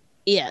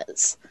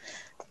is.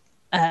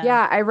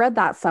 Yeah, I read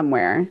that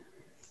somewhere.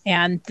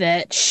 And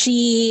that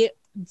the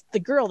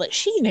girl that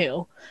she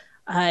knew,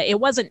 it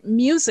wasn't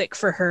music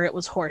for her, it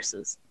was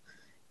horses.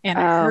 And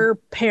her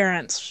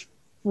parents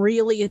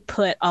really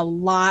put a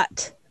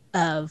lot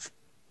of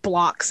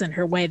blocks in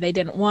her way. They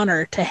didn't want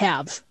her to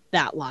have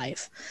that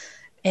life.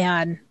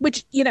 And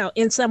which,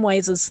 in some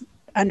ways is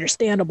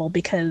understandable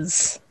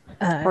because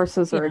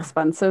horses are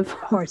expensive.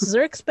 Horses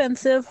are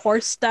expensive.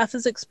 Horse stuff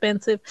is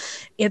expensive.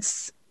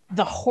 It's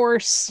the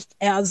horse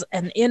as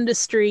an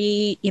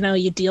industry,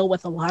 you deal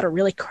with a lot of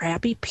really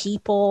crappy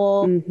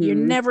people. You're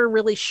never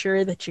really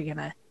sure that you're going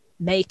to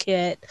make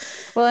it.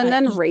 Well, and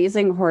then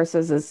raising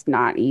horses is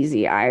not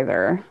easy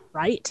either.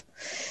 Right.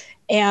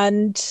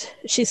 And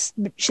she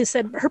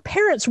said her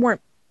parents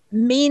weren't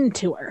mean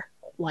to her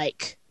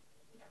like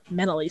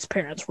Mentalee's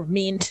parents were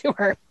mean to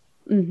her,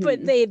 but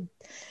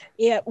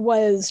it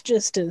was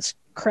just as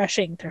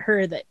crushing to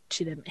her that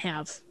she didn't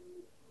have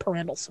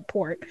parental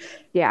support.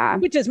 Yeah.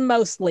 Which is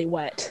mostly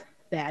what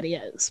that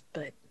is,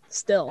 but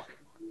still.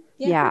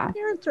 Yeah. Her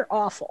parents are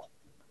awful.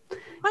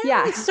 I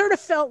always sort of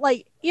felt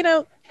like,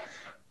 isn't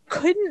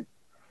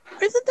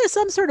there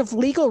some sort of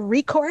legal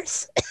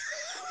recourse?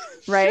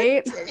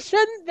 Right?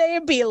 Shouldn't they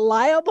be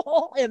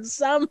liable in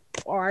some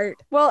part?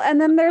 Well, and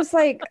then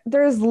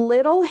there's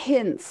little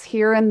hints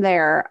here and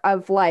there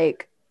of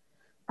like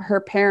her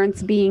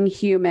parents being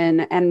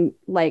human and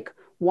like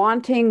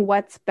wanting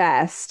what's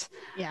best.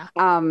 Yeah.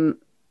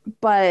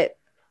 But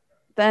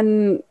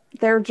then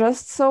they're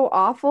just so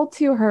awful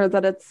to her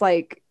that it's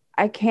like,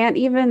 I can't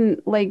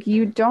even, like,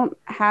 you don't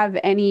have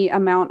any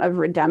amount of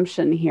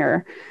redemption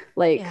here.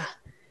 Like, Yeah.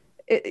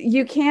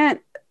 you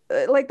can't,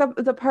 like,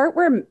 the part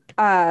where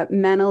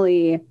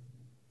mentally,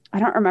 I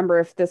don't remember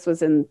if this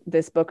was in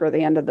this book or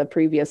the end of the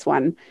previous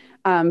one,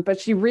 but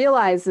she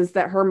realizes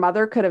that her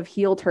mother could have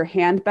healed her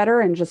hand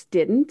better and just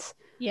didn't.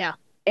 Yeah.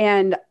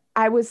 And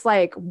I was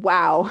like,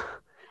 wow,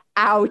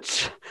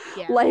 ouch.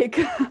 Yeah. Like,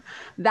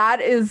 that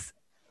is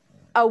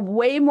a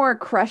way more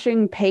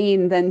crushing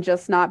pain than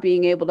just not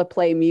being able to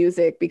play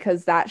music,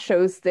 because that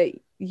shows that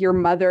your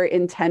mother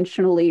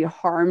intentionally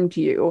harmed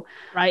you.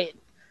 Right.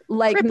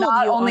 Like, Crippled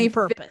not you only on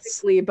purpose.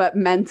 physically, but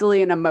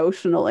mentally and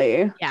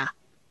emotionally. Yeah.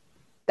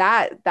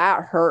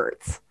 That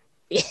hurts.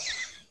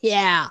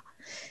 Yeah.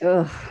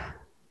 Ugh.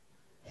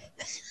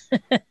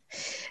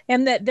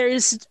 And that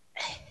there's,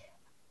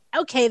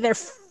 okay, they're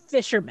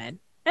fishermen.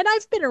 And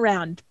I've been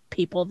around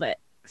people that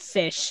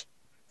fish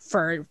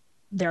for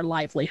their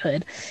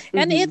livelihood.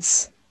 And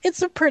it's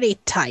a pretty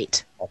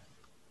tight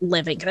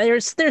living.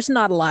 There's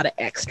not a lot of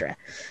extra.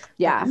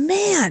 Yeah. But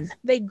man,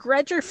 they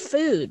grudge her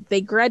food. They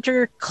grudge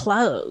her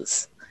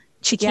clothes.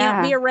 She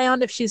can't be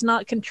around if she's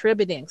not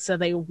contributing. So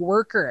they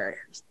work her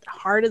as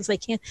hard as they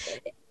can.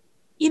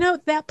 You know,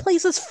 that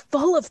place is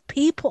full of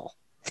people.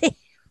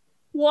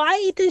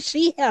 Why does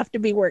she have to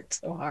be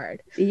worked so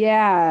hard?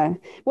 Yeah.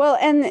 Well,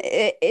 and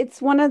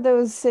it's one of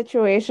those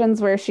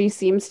situations where she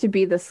seems to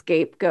be the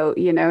scapegoat.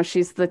 You know,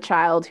 she's the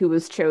child who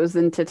was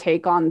chosen to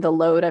take on the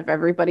load of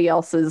everybody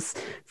else's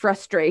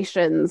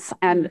frustrations.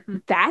 And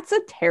that's a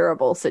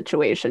terrible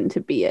situation to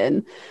be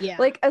in. Yeah.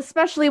 Like,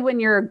 especially when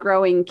you're a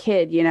growing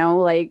kid, you know,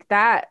 like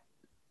that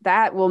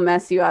will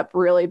mess you up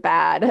really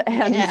bad.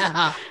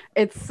 And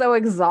it's so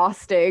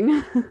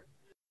exhausting.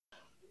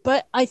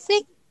 But I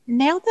think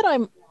now that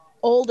I'm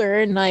older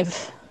and I've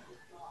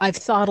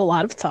thought a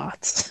lot of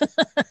thoughts,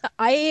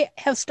 I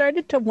have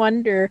started to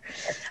wonder,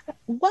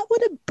 what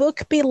would a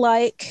book be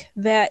like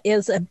that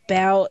is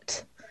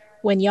about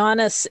when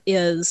Giannis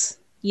is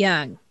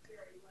young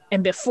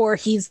and before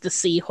he's the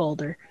sea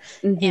holder?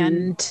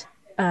 And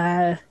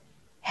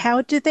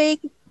how do they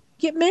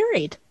get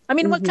married? I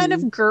mean, what kind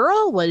of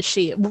girl was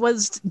she?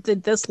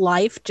 Did this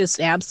life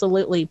just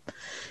absolutely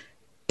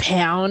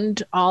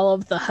pound all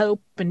of the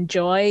hope and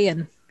joy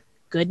and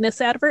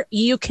goodness out of her?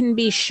 You can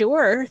be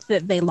sure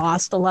that they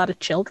lost a lot of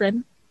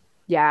children.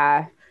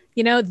 Yeah.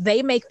 You know,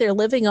 they make their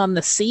living on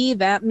the sea.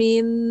 That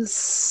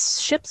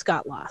means ships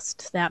got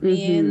lost. That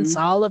means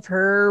all of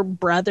her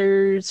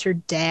brothers, her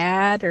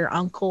dad, her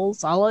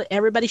uncles,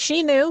 everybody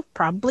she knew,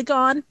 probably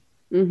gone.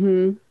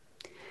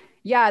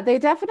 Yeah, they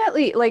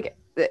definitely, like,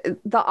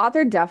 the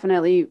author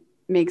definitely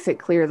makes it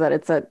clear that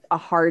it's a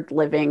hard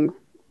living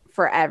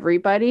for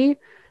everybody.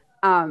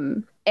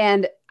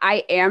 And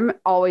I am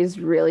always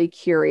really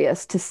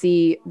curious to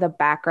see the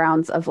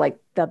backgrounds of like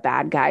the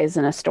bad guys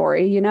in a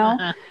story, you know?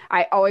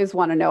 I always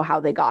want to know how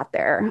they got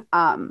there.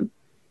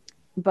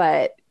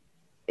 But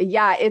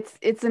yeah, it's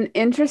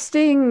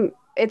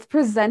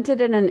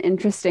presented in an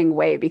interesting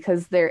way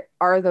because there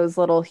are those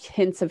little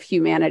hints of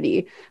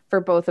humanity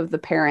for both of the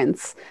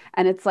parents.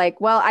 And it's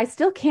like, well, I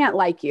still can't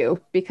like you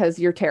because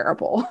you're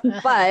terrible,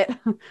 but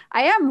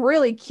I am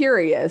really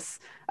curious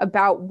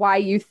about why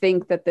you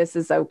think that this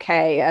is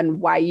okay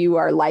and why you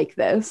are like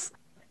this.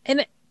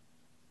 And,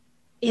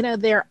 you know,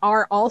 there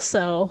are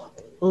also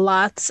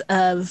lots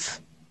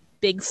of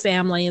big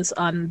families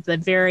on the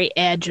very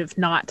edge of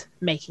not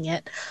making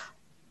it.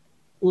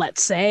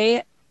 Let's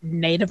say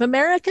Native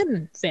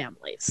American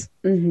families.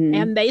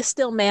 And they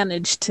still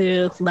manage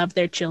to love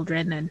their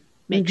children and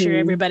make sure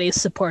everybody's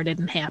supported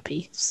and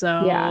happy.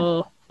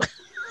 So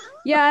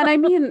yeah, and I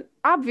mean,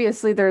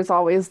 obviously there's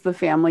always the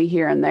family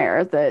here and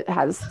there that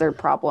has their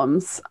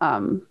problems.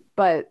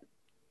 But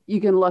you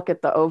can look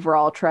at the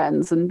overall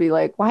trends and be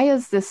like, why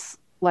is this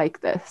like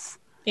this?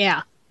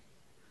 Yeah.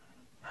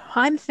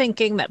 I'm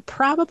thinking that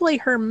probably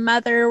her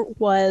mother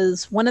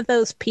was one of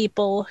those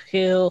people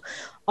who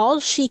all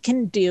she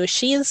can do,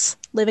 she's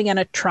living in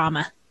a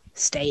trauma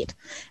state,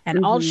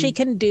 and all she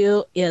can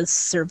do is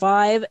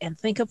survive and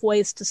think of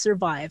ways to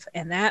survive.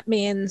 And that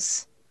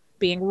means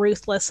being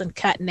ruthless and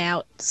cutting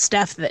out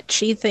stuff that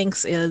she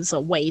thinks is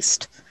a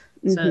waste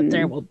so that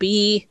there will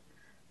be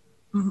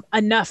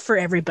enough for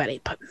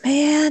everybody. But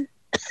man.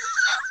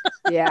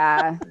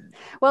 Yeah.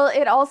 Well,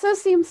 it also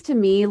seems to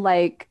me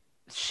like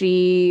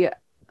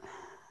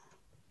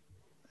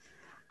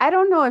I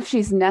don't know if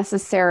she's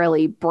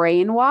necessarily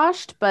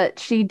brainwashed, but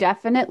she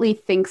definitely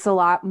thinks a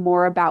lot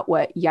more about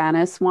what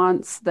Giannis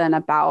wants than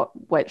about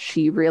what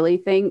she really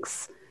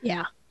thinks.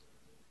 Yeah.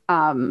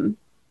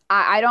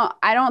 I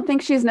don't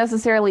think she's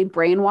necessarily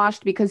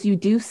brainwashed because you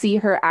do see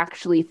her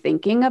actually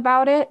thinking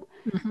about it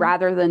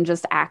rather than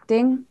just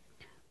acting.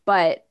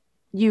 But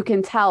you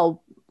can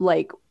tell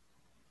like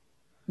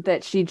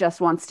that she just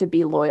wants to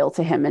be loyal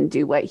to him and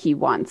do what he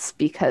wants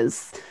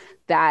because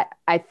that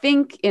I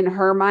think in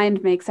her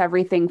mind makes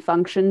everything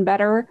function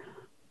better.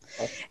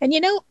 And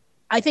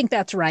I think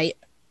that's right.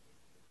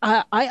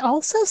 I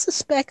also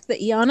suspect that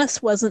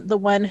Giannis wasn't the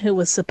one who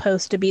was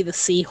supposed to be the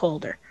sea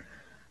holder.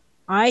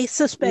 I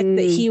suspect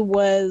that he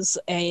was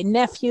a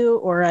nephew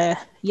or a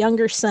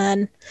younger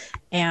son,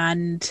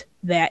 and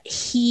that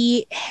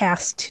he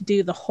has to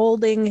do the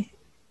holding,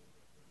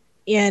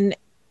 and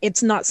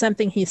it's not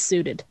something he's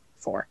suited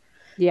for.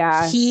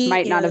 Yeah, he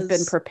might not have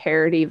been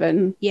prepared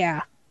even.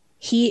 Yeah.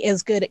 He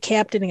is good at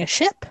captaining a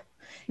ship.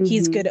 Mm-hmm.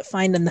 He's good at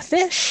finding the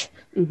fish.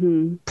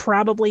 Mm-hmm.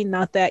 Probably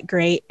not that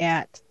great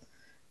at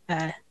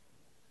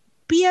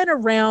being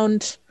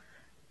around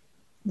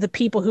the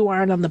people who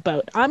aren't on the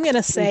boat. I'm going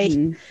to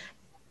say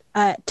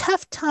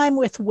tough time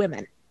with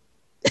women.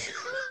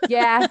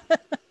 Yeah,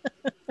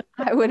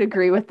 I would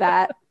agree with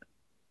that.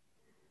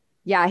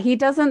 Yeah, he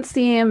doesn't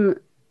seem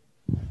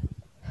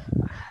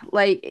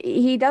like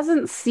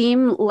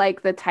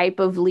the type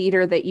of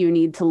leader that you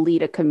need to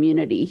lead a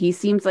community. He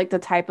seems like the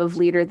type of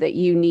leader that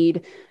you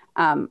need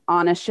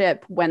on a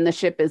ship when the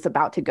ship is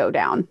about to go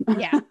down.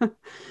 Yeah.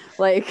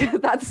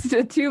 Like, that's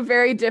two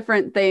very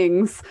different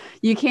things.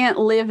 You can't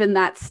live in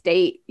that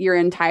state your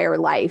entire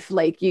life.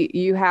 Like,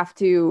 you have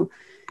to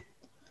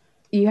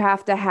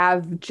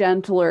have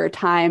gentler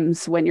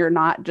times when you're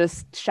not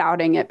just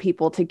shouting at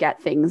people to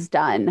get things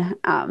done.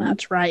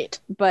 That's right.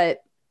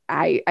 But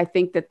I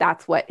think that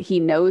that's what he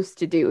knows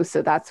to do,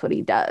 so that's what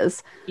he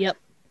does. Yep.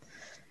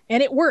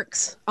 And it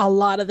works a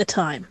lot of the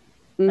time.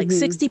 Like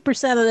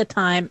 60% of the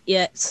time,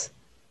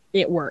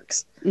 it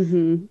works.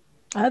 Mm-hmm.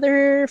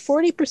 Other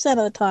 40%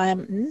 of the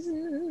time.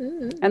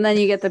 And then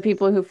you get the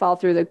people who fall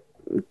through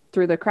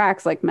the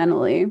cracks, like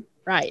mentally.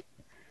 Right.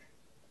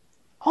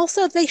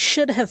 Also, they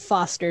should have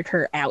fostered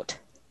her out.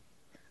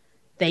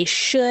 They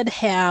should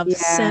have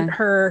sent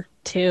her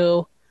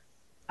to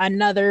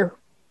another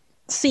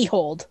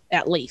Seahold,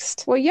 at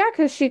least. Well, yeah,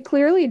 because she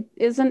clearly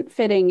isn't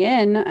fitting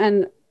in,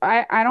 and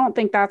I don't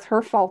think that's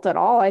her fault at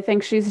all. I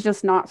think she's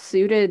just not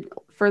suited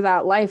for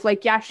that life.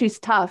 Like, yeah, she's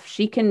tough.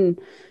 She can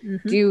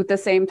do the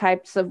same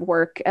types of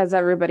work as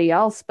everybody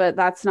else, but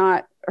that's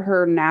not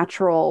her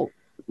natural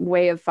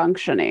way of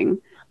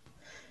functioning.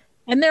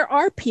 And there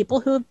are people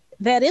who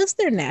that is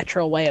their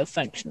natural way of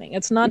functioning.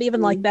 It's not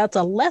even like that's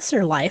a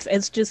lesser life.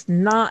 It's just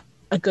not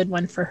a good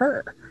one for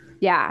her.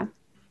 Yeah.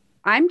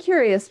 I'm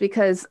curious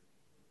because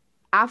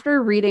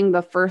after reading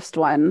the first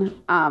one,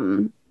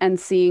 and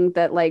seeing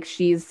that, like,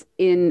 she's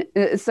in,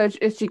 so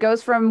she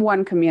goes from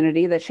one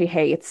community that she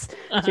hates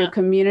to a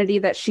community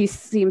that she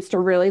seems to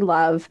really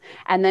love.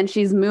 And then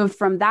she's moved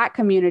from that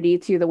community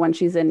to the one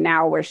she's in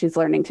now, where she's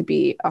learning to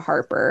be a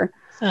harper.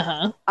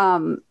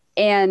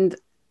 And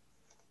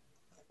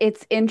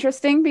it's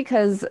interesting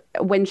because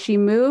when she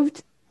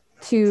moved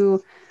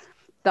to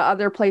the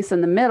other place in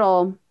the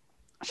middle,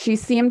 she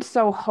seemed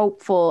so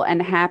hopeful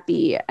and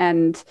happy.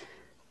 And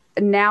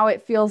now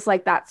it feels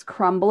like that's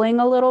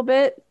crumbling a little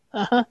bit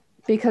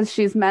because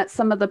she's met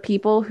some of the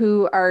people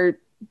who are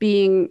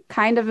being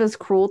kind of as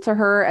cruel to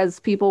her as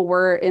people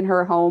were in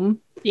her home.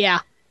 Yeah.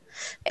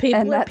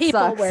 People are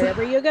people sucks.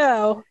 Wherever you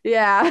go.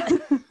 Yeah.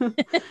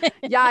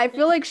 Yeah, I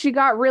feel like she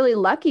got really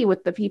lucky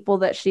with the people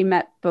that she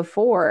met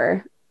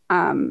before.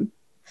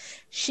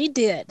 She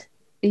did.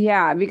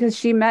 Yeah, because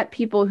she met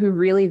people who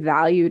really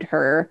valued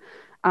her.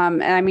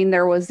 And I mean,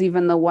 there was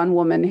even the one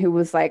woman who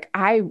was like,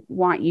 I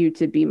want you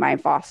to be my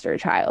foster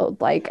child.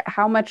 Like,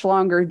 how much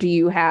longer do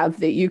you have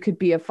that you could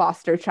be a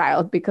foster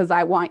child? Because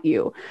I want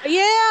you.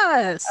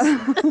 Yes.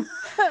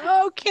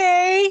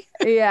 Okay.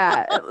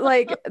 Yeah.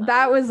 Like,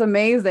 that was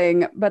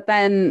amazing. But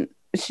then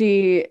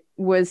she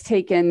was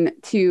taken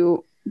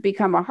to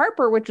become a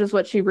harper, which is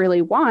what she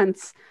really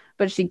wants.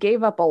 But she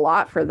gave up a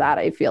lot for that,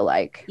 I feel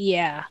like.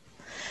 Yeah.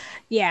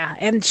 Yeah.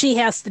 And she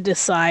has to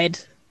decide,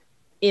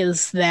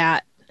 is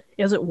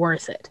it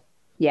worth it?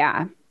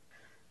 Yeah.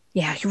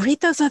 Yeah, you read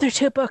those other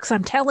two books,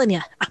 I'm telling you.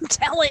 It's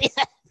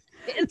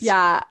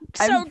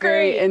I'm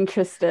very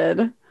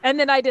interested. And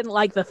then I didn't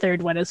like the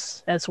third one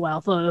as well.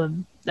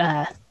 The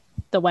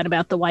one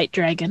about the white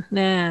dragon.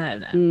 Nah.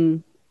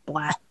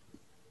 Blah.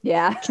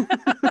 Yeah.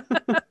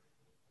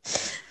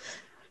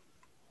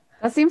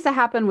 That seems to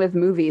happen with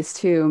movies,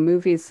 too.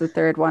 Movies, the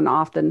third one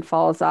often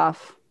falls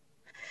off.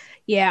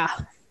 Yeah.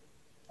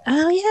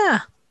 Oh,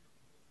 yeah.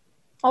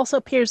 Also,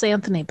 Piers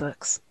Anthony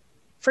books.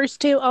 First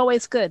two,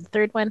 always good.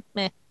 Third one,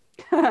 meh.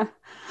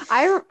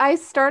 I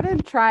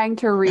started trying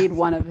to read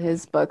one of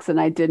his books, and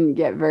I didn't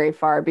get very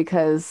far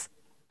because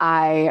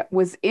I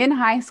was in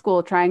high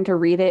school trying to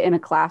read it in a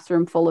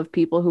classroom full of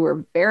people who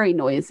were very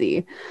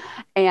noisy.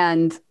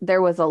 And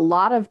there was a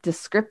lot of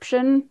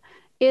description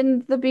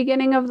in the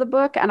beginning of the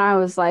book. And I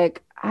was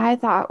like, I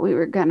thought we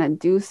were going to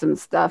do some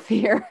stuff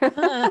here.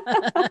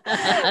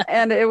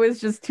 And it was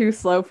just too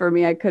slow for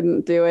me. I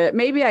couldn't do it.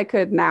 Maybe I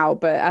could now,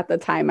 but at the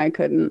time I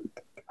couldn't.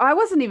 I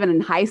wasn't even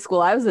in high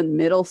school. I was in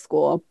middle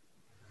school.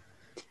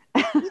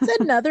 He's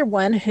another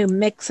one who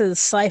mixes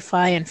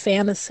sci-fi and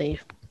fantasy.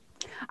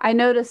 I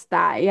noticed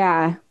that,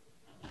 yeah.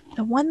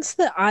 The ones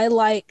that I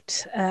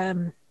liked,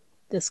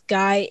 this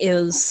guy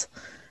is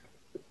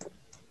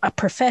a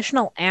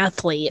professional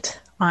athlete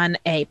on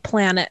a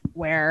planet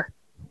where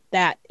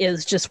that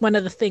is just one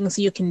of the things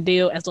you can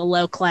do as a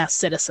low-class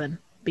citizen,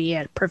 be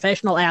a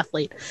professional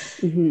athlete.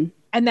 Mm-hmm.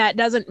 And that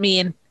doesn't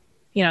mean,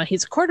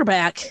 he's a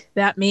quarterback.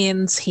 That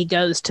means he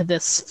goes to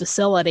this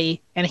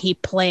facility and he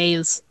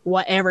plays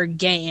whatever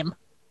game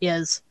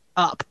is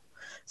up.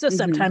 So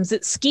sometimes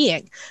it's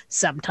skiing.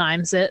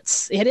 Sometimes it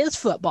is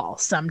football.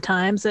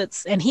 Sometimes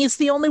and he's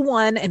the only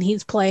one, and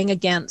he's playing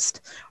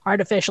against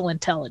artificial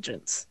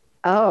intelligence.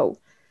 Oh,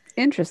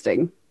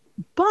 interesting.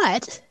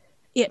 But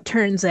it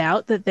turns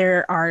out that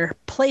there are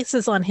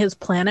places on his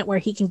planet where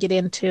he can get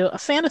into a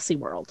fantasy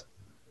world.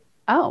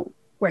 Oh.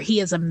 Where he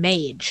is a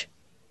mage.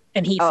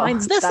 And he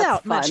finds this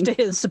out, fun. Much to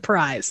his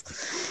surprise.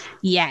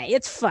 Yeah,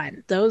 it's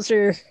fun. Those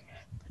are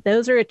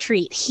a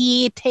treat.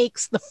 He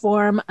takes the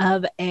form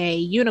of a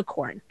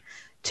unicorn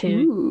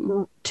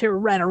to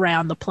run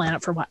around the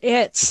planet for a while.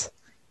 It's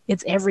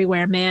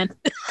everywhere, man.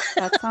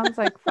 That sounds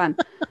like fun.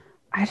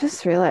 I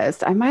just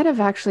realized I might have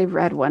actually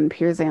read one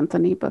Piers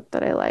Anthony book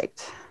that I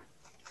liked.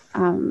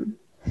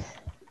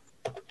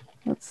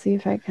 Let's see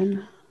if I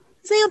can.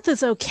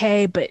 Xantha's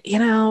okay, but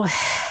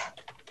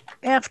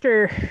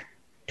after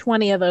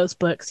 20 of those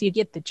books, you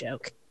get the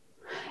joke.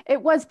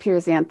 It was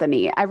Piers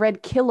Anthony. I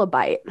read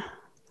Kilobyte.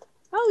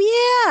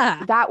 Oh,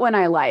 yeah. That one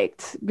I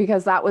liked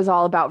because that was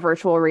all about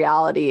virtual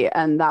reality.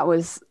 And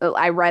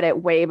I read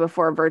it way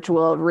before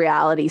virtual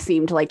reality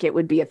seemed like it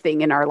would be a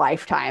thing in our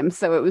lifetime.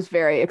 So it was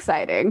very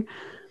exciting.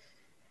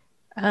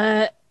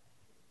 I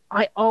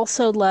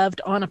also loved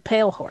On a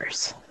Pale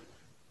Horse.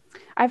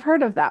 I've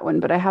heard of that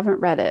one, but I haven't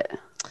read it.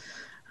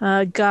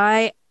 A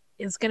guy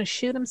is going to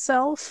shoot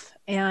himself.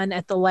 And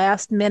at the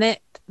last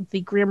minute,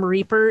 the Grim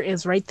Reaper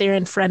is right there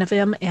in front of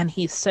him. And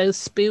he's so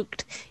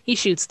spooked, he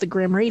shoots the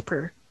Grim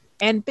Reaper.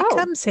 And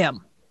becomes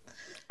him.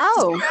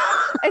 Oh,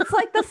 it's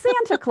like the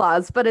Santa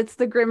Claus, but it's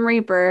the Grim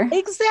Reaper.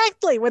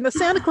 Exactly. When the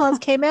Santa Claus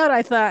came out,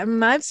 I thought,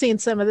 I've seen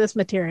some of this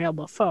material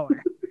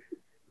before.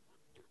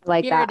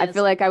 Like Here that. I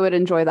feel like I would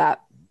enjoy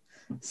that.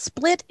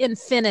 Split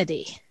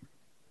Infinity.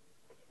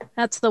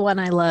 That's the one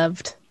I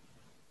loved.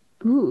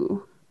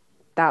 Ooh,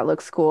 that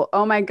looks cool.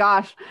 Oh my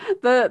gosh.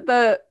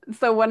 So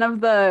one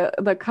of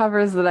the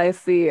covers that I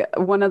see,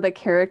 one of the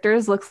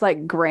characters looks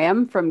like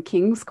Graham from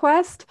King's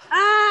Quest.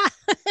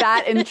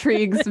 That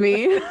intrigues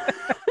me.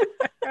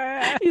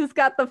 He's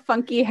got the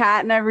funky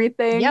hat and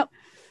everything. Yep.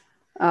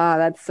 Oh,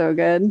 that's so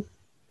good.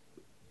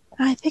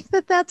 I think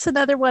that's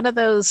another one of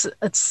those,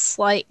 it's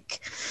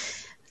like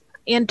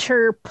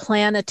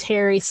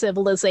interplanetary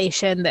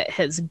civilization that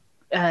has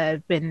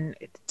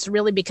it's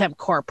really become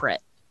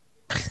corporate.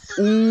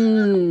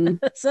 So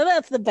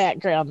that's the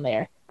background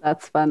there.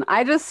 That's fun.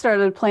 I just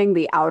started playing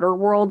The Outer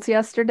Worlds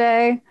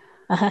yesterday,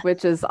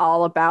 which is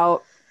all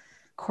about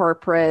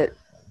corporate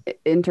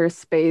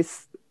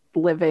interspace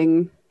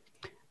living.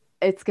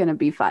 It's going to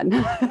be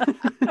fun.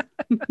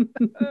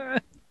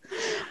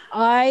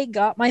 I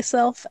got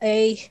myself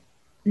a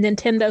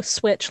Nintendo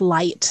Switch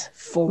Lite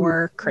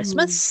for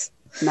Christmas.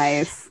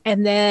 Nice.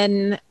 And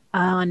then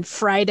on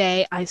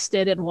Friday, I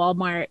stood in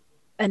Walmart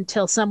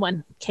until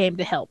someone came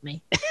to help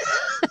me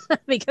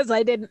because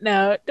I didn't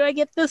know. Do I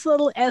get this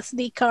little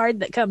SD card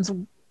that comes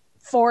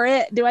for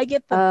it? Do I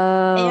get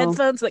the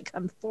headphones that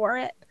come for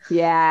it?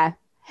 Yeah.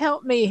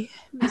 Help me,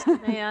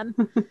 Mr. Man.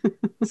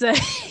 So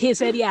he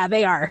said, yeah,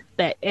 they are.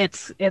 That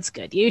it's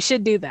good. You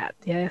should do that.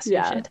 Yes,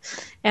 you should.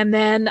 And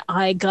then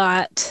I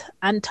got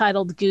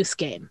Untitled Goose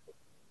Game.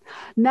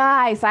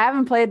 Nice. I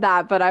haven't played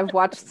that, but I've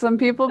watched some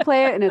people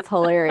play it and it's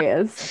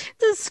hilarious.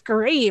 It's a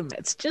scream.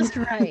 It's just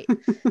right.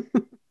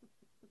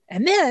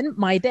 And then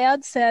my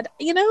dad said,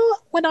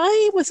 when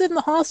I was in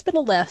the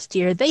hospital last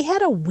year, they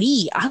had a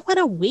Wii. I want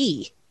a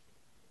Wii.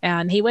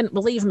 And he wouldn't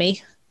believe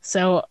me.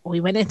 So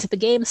we went into the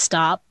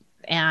GameStop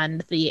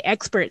and the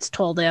experts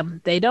told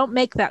him they don't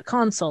make that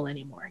console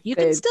anymore. You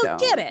can still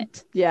get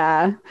it.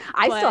 Yeah.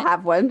 I still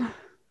have one.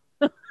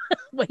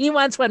 But he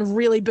wants one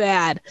really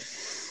bad.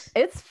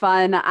 It's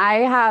fun. I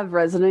have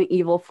Resident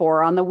Evil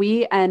 4 on the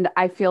Wii, and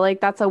I feel like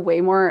that's a way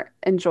more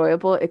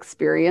enjoyable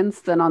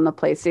experience than on the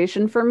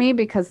PlayStation for me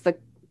because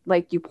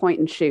you point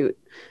and shoot.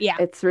 Yeah.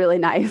 It's really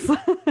nice.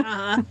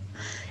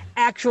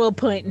 Actual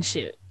point and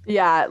shoot.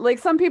 Yeah. Like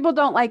some people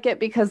don't like it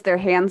because their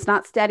hand's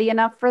not steady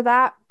enough for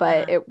that,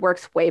 but it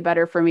works way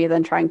better for me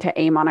than trying to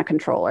aim on a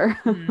controller.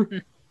 Mm-hmm.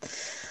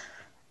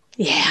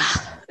 Yeah.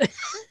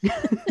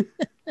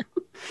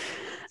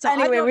 So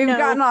anyway, we've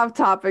gotten off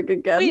topic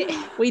again.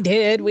 We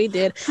did.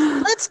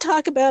 Let's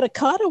talk about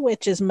Akata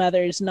Witch's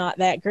mother's not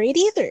that great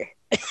either.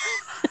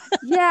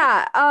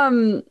 Yeah.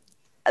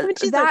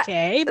 Which is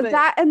okay. But...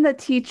 That and the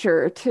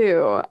teacher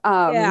too.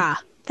 Yeah.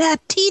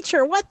 That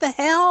teacher, what the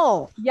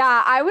hell?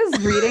 Yeah, I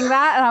was reading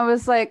that and I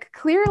was like,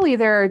 clearly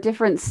there are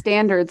different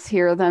standards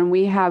here than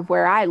we have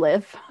where I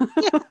live.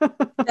 Yeah,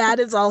 that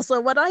is also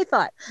what I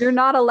thought. You're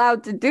not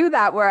allowed to do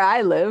that where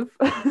I live.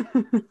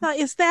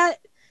 Is that...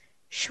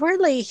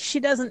 Surely she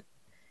doesn't...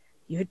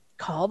 You'd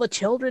call the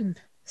children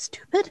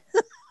stupid?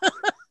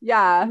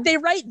 Yeah. They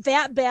write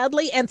that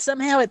badly and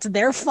somehow it's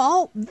their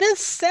fault? This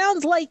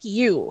sounds like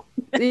you.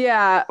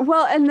 Yeah.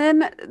 Well, and then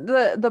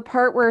the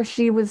part where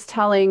she was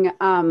telling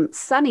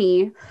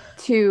Sunny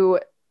to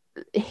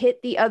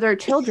hit the other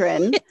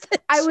children, The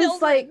I was children.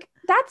 like,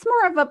 that's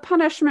more of a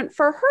punishment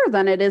for her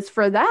than it is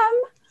for them.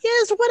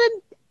 Yes, what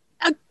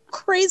a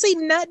crazy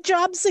nut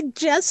job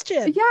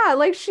suggestion. Yeah,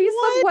 like she's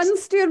the What? one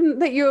student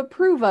that you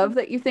approve of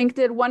that you think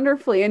did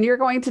wonderfully, and you're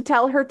going to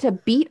tell her to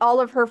beat all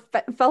of her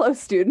fellow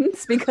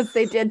students because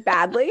they did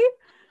badly?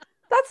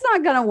 That's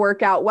not going to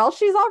work out well.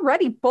 She's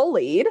already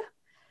bullied.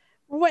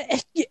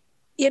 What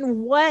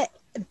in what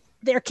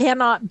there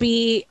cannot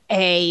be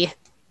a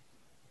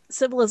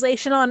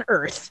civilization on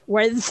Earth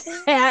where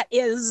that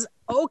is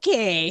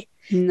okay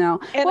No.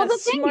 and Well, a the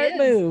thing smart is,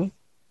 move.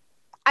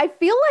 I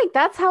feel like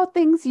that's how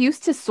things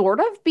used to sort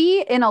of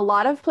be in a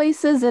lot of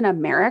places in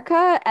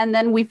America. And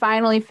then we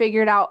finally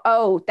figured out,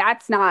 oh,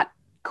 that's not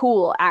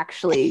cool,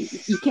 actually.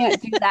 You can't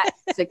do that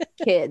to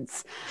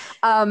kids.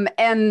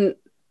 And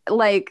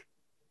like,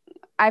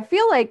 I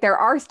feel like there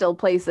are still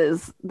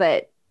places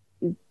that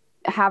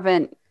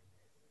haven't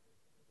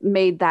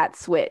made that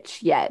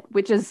switch yet,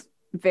 which is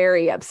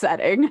very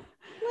upsetting.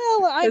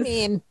 Well, I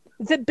mean,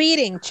 the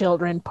beating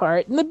children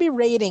part and the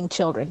berating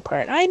children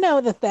part, I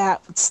know that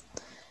that's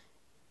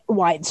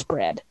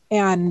widespread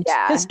and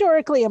Yeah.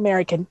 historically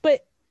American,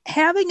 but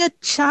having a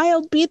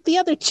child beat the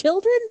other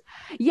children?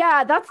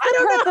 Yeah, that's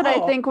the part that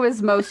I think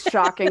was most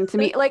shocking to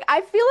me. Like,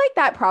 I feel like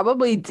that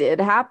probably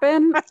did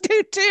happen. I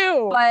do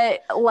too.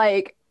 But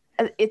like,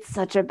 it's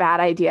such a bad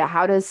idea.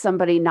 How does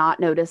somebody not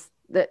know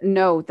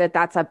that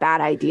that's a bad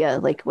idea?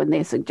 Like when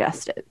they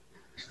suggest it.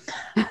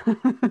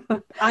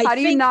 How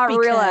do you not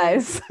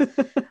realize?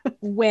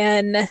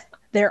 When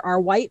there are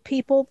white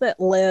people that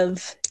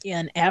live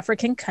in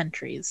African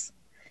countries,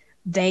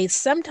 they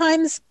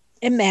sometimes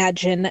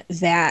imagine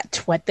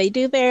that what they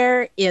do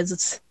there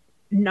is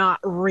not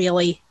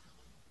really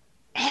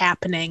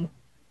happening.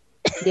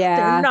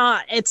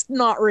 Yeah. It's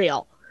not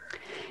real.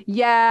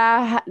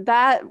 Yeah,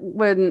 that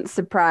wouldn't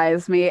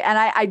surprise me. And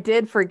I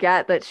did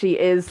forget that she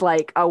is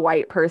like a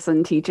white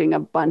person teaching a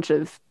bunch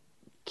of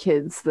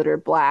kids that are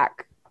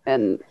black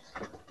and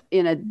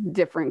in a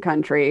different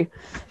country.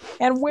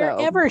 And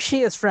wherever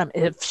she is from,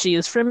 if she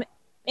is from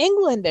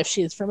England, if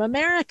she's from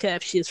America,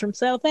 if she's from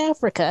South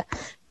Africa,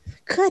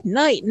 good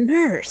night,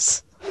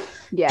 nurse.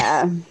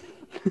 Yeah.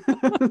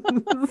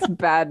 This is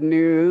bad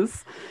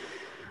news.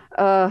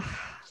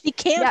 She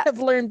can't have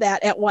learned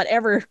that at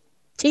whatever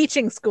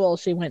teaching school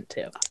she went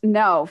to.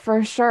 No,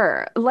 for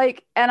sure.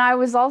 Like, and I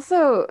was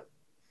also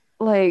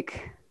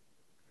like,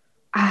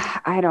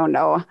 I don't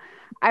know.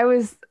 I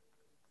was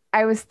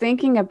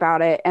thinking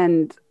about it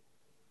and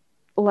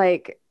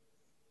like,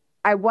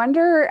 I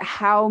wonder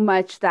how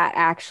much that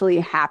actually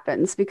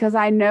happens because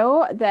I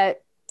know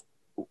that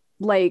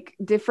like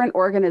different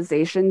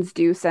organizations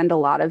do send a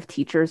lot of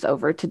teachers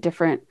over to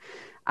different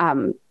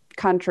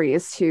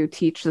countries to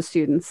teach the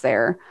students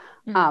there.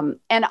 And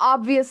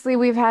obviously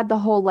we've had the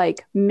whole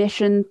like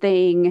mission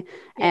thing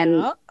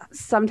and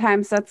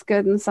sometimes that's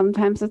good and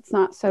sometimes it's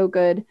not so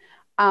good.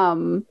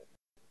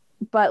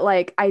 But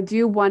like, I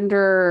do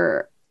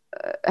wonder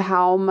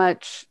how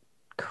much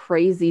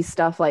crazy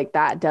stuff like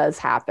that does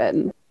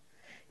happen.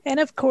 And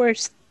of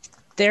course,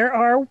 there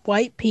are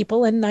white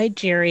people in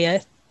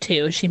Nigeria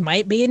too. She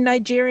might be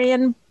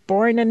Nigerian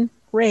born and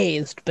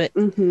raised, but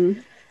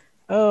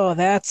oh,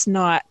 that's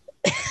not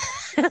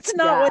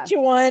what you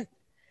want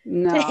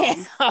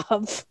to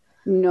have.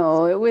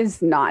 No, it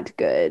was not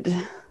good.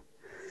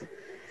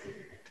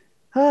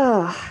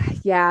 Oh,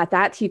 yeah,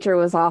 that teacher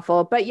was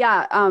awful. But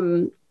yeah,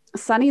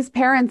 Sunny's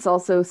parents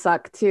also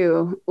suck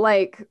too.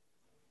 Like,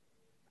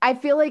 I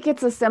feel like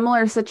it's a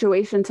similar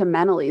situation to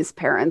Menelie's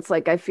parents.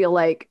 Like, I feel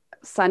like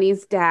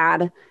Sunny's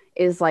dad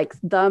is like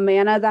the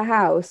man of the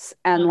house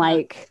and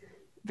like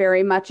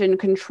very much in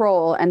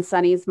control. And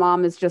Sunny's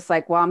mom is just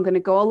like, well, I'm going to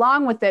go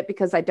along with it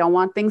because I don't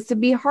want things to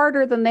be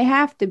harder than they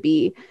have to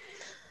be.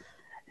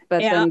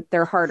 But then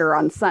they're harder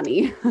on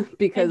Sunny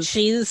because and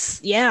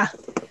she's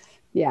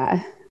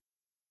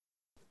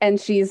and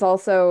she's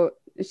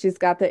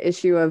got the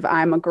issue of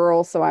I'm a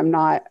girl, so I'm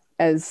not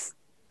as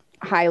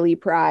highly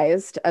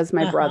prized as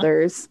my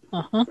brothers.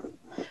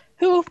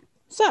 Who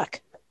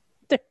suck.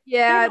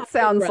 It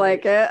sounds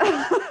like it.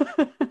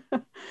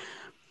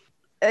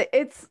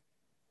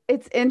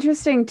 It's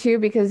interesting too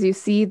because you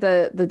see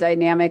the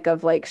dynamic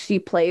of like she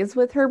plays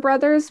with her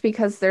brothers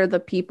because they're the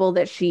people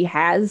that she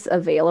has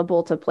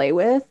available to play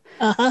with.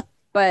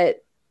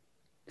 But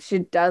she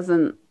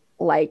doesn't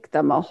like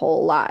them a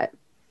whole lot.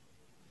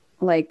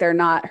 Like they're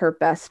not her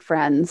best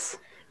friends.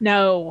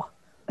 No.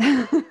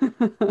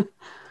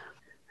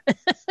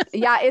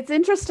 Yeah, it's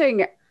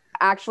interesting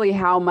actually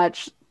how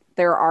much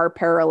there are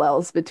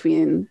parallels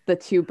between the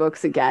two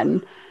books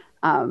again,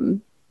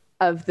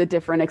 of the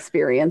different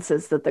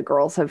experiences that the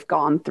girls have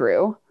gone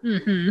through.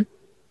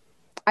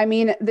 I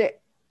mean,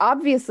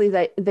 obviously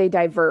they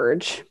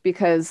diverge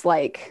because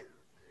like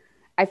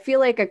I feel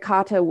like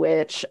Akata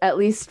Witch, at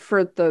least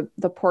for the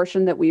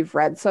portion that we've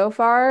read so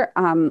far,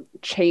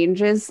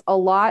 changes a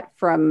lot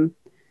from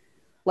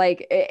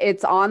like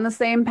it's on the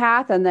same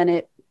path and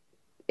then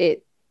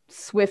it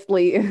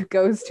swiftly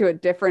goes to a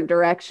different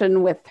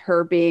direction with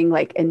her being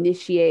like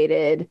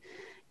initiated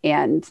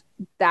and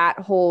that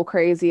whole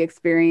crazy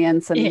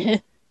experience.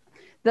 And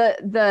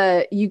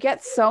the you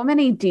get so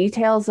many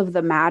details of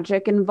the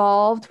magic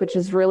involved, which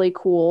is really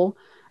cool.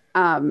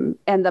 And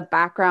the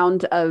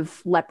background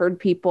of leopard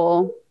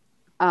people.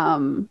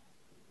 And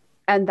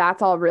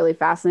that's all really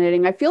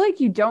fascinating. I feel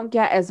like you don't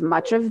get as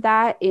much of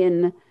that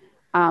in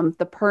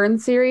the Pern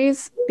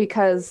series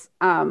because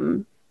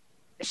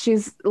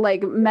she's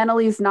like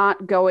Menelie's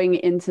not going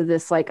into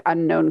this like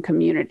unknown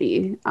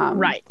community.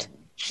 Right.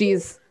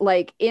 She's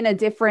like in a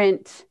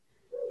different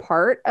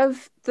part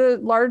of the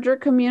larger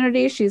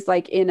community. She's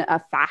like in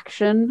a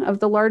faction of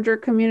the larger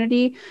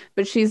community,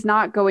 but she's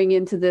not going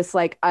into this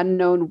like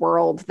unknown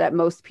world that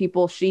most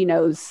people she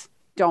knows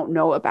don't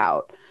know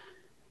about.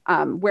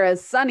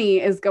 Whereas Sunny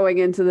is going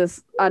into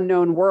this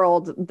unknown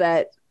world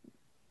that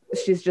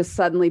she's just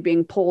suddenly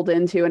being pulled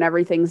into and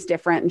everything's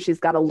different and she's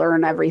got to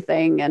learn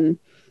everything. And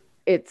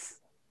it's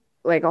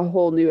like a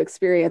whole new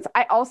experience.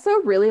 I also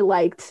really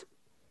liked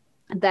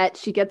that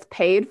she gets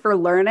paid for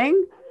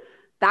learning.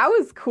 That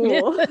was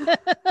cool.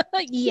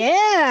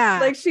 Yeah.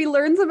 Like she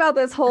learns about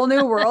this whole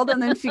new world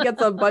and then she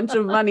gets a bunch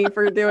of money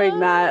for doing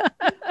that.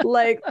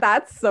 Like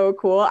that's so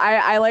cool.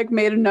 I like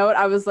made a note.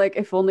 I was like,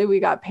 if only we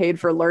got paid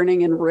for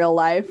learning in real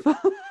life.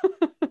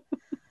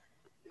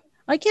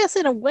 I guess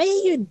in a way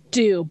you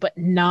do, but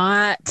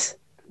not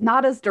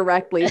as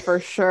directly for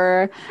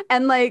sure.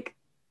 And like,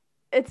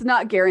 it's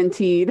not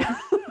guaranteed.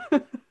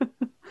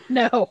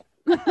 No.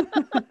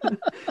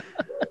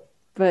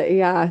 But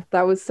yeah,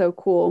 that was so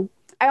cool.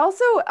 I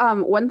also,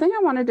 one thing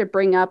I wanted to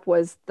bring up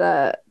was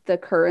the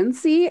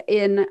currency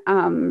in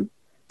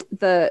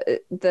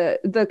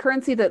the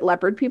currency that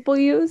leopard people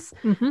use,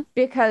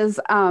 because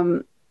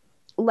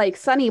like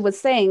Sunny was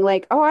saying,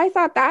 like, oh, I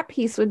thought that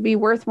piece would be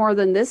worth more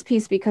than this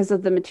piece because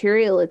of the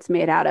material it's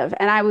made out of.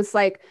 And I was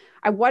like,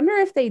 I wonder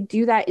if they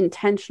do that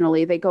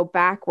intentionally. They go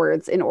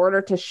backwards in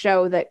order to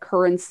show that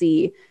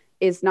currency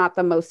is not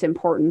the most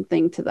important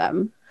thing to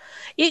them.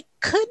 It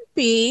could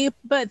be,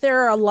 but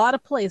there are a lot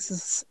of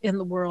places in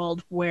the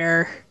world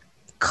where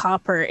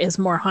copper is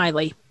more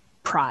highly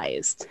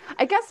prized.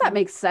 I guess that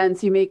makes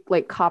sense. You make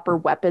like copper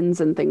weapons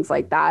and things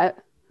like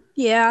that.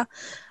 Yeah.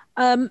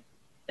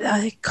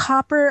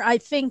 Copper, I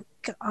think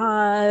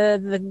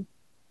the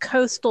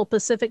coastal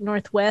Pacific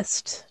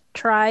Northwest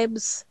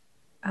tribes,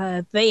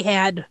 they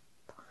had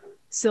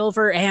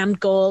silver and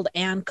gold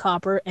and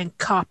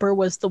copper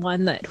was the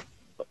one that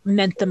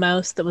meant the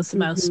most, that was the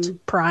most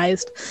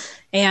prized.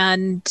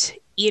 And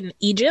in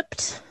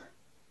Egypt,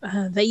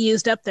 they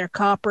used up their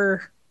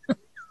copper.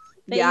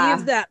 They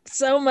used up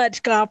so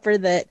much copper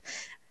that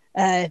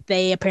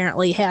they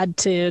apparently had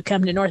to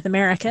come to North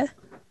America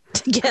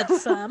to get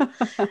some.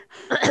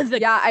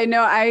 Yeah, I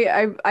know.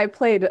 I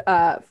played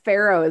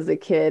Pharaoh as a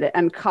kid,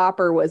 and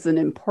copper was an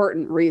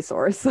important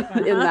resource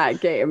in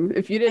that game.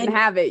 If you didn't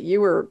have it,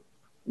 you were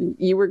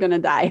gonna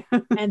die.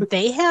 And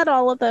they had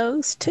all of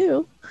those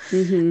too.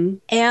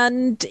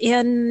 And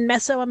in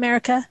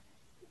Mesoamerica,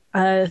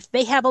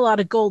 they have a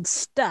lot of gold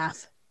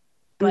stuff,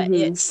 but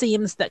it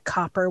seems that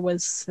copper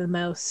was the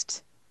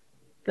most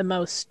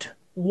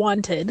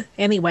wanted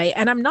anyway.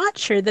 And I'm not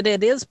sure that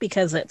it is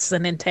because it's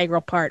an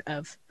integral part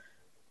of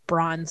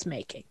bronze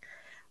making.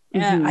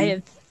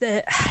 I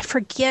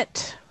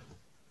forget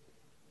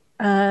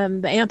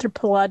the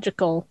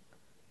anthropological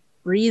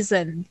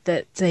reason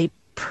that they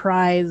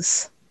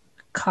prize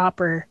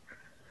copper.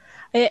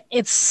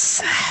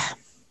 It's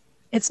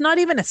not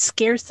even a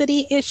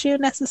scarcity issue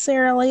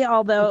necessarily,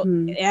 although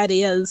that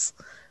is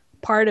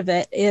part of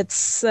it.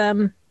 It's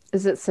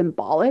is it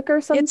symbolic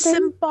or something? It's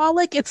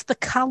symbolic. It's the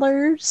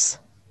colors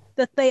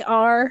that they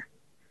are.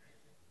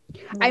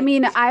 I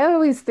mean, I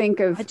always think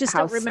of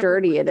how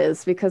sturdy it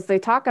is, because they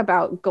talk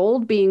about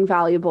gold being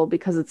valuable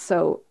because it's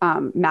so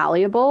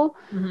malleable,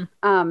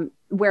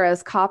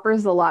 whereas copper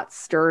is a lot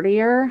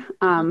sturdier.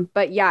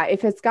 But yeah,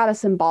 if it's got a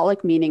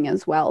symbolic meaning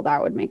as well,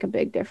 that would make a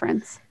big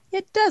difference.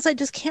 It does. I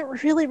just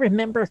can't really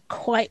remember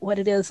quite what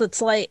it is.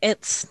 It's like,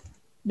 it's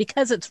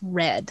because it's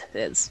red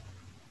that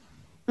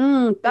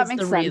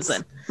makes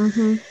sense.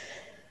 Reason.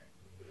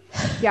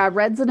 Yeah,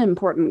 red's an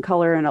important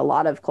color in a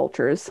lot of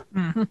cultures.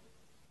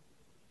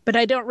 But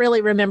I don't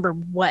really remember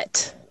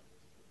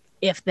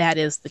if that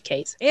is the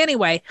case.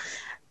 Anyway,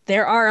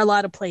 there are a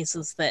lot of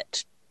places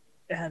that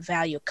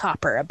value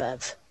copper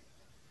above.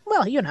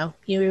 Well, you know.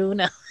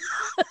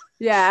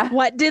 Yeah.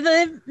 What do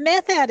the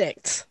meth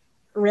addicts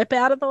rip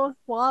out of the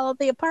wall of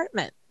the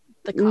apartment?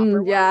 The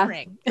copper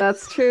wiring.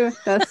 That's true.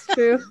 That's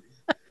true.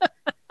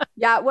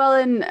 Yeah. Well,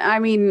 and I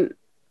mean,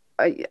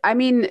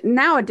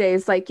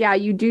 nowadays, like, yeah,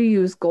 you do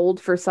use gold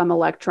for some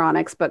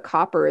electronics, but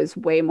copper is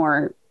way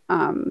more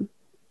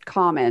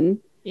common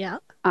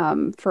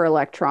for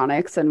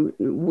electronics, and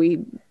we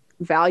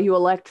value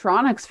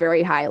electronics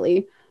very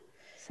highly.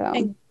 So,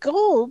 and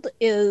gold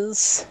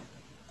is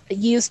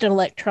used in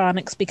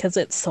electronics because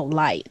it's so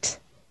light,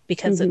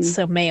 because it's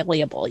so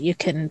malleable. You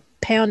can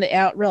pound it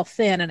out real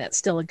thin and it's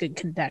still a good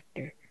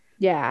conductor.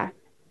 Yeah.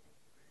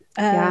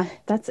 Yeah,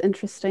 that's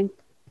interesting.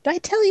 Did I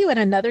tell you in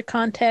another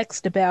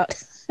context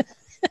about,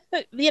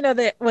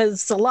 there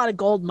was a lot of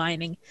gold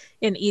mining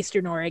in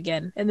Eastern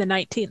Oregon in the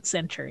 19th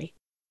century,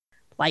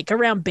 like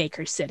around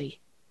Baker City.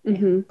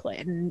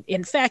 And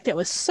in fact, it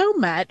was so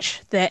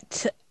much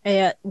that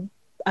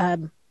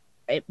um,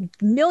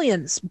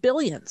 millions,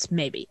 billions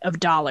maybe of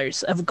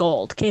dollars of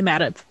gold came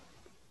out of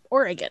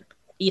Oregon,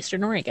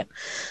 Eastern Oregon.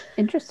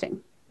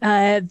 Interesting.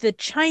 The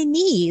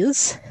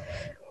Chinese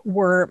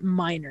were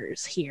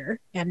miners here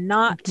and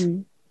not,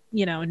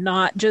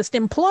 not just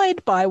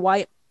employed by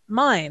white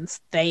mines.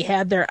 They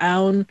had their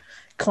own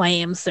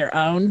claims, their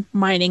own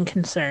mining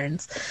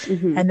concerns,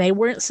 and they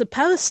weren't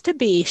supposed to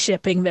be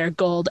shipping their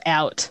gold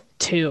out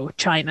to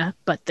China,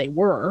 but they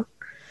were.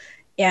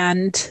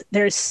 And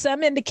there's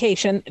some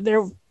indication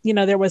there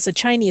was a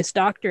Chinese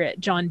doctor at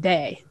John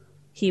Day.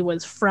 He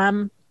was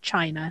from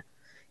China.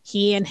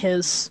 He and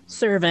his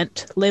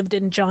servant lived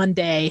in John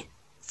Day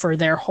for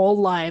their whole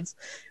lives.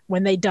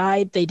 When they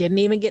died, they didn't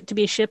even get to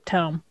be shipped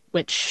home,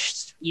 which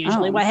is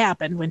usually what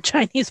happened when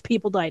Chinese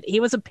people died. He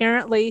was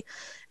apparently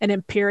an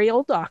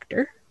imperial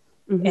doctor,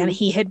 and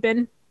he had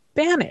been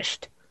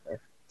banished.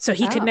 So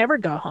he could never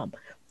go home.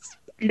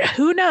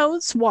 Who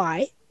knows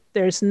why?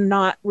 There's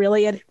not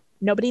really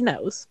nobody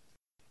knows.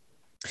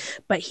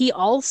 But he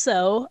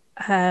also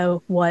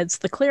was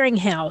the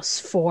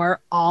clearinghouse for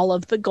all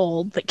of the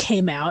gold that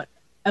came out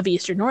of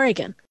Eastern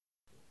Oregon.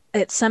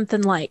 It's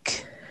something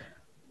like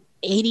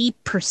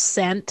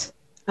 80%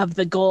 of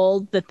the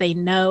gold that they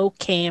know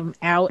came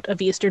out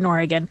of Eastern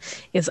Oregon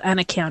is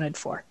unaccounted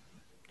for.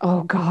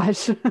 Oh,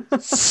 gosh.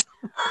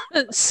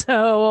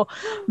 So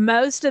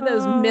most of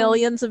those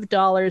millions of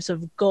dollars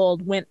of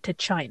gold went to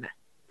China.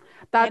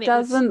 That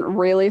doesn't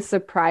really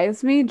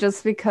surprise me,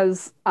 just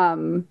because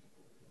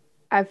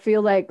I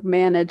feel like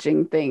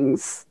managing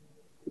things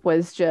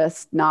was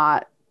just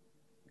not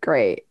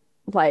great.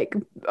 Like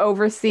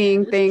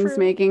overseeing things,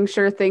 making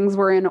sure things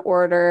were in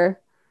order.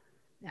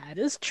 That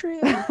is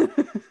true.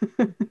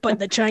 But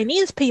the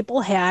Chinese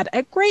people had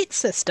a great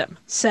system.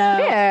 So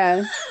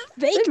yeah,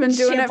 they've been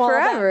doing it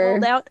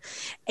forever. Out.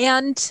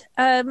 And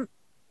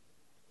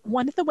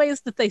one of the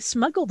ways that they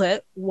smuggled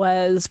it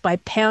was by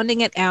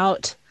pounding it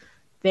out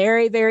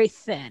very, very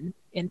thin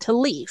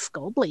into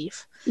gold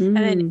leaf, and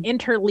then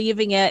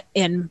interleaving it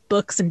in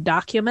books and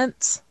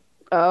documents.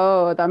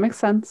 Oh, that makes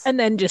sense. And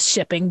then just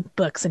shipping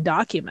books and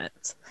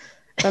documents.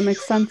 That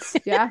makes sense.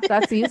 Yeah,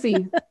 that's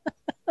easy.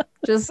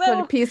 Just put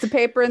a piece of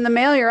paper in the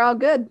mail, you're all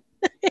good.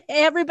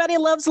 Everybody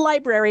loves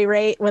library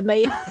rate when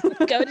they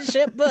go to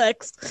ship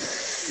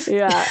books.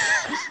 Yeah.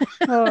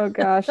 Oh,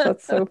 gosh,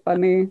 that's so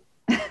funny.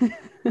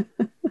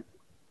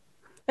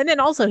 And then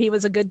also he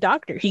was a good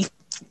doctor. He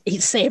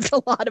saved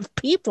a lot of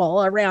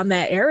people around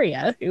that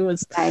area. He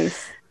was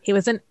nice. He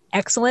was an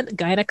excellent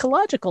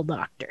gynecological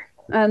doctor.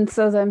 And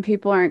so then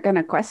people aren't going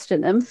to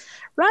question him.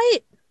 Right.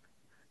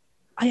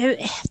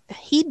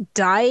 He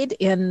died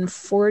in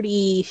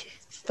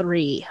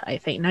 43, I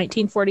think,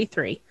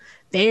 1943.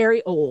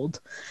 Very old.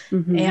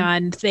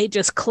 And they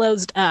just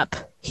closed up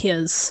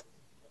his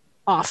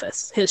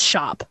office, his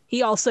shop.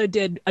 He also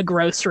did a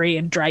grocery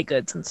and dry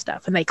goods and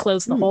stuff, and they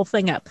closed the whole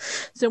thing up.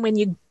 So when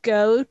you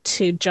go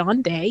to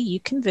John Day, you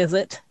can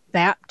visit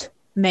that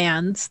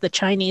man's, the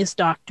Chinese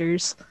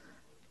doctor's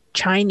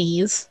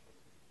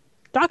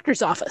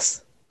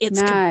office.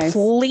 It's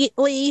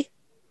completely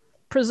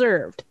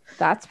preserved.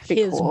 That's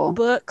pretty cool. His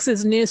books,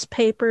 his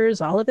newspapers,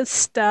 all of his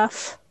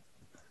stuff.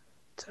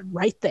 It's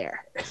right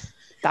there.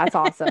 That's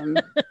awesome.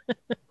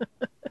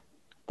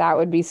 That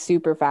would be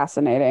super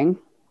fascinating.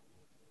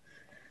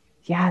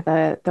 Yeah,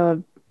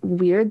 the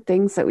weird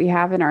things that we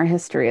have in our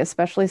history,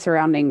 especially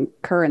surrounding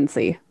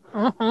currency.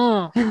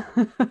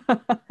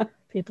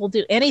 People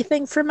do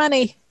anything for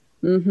money.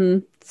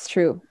 It's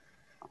true.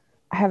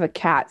 I have a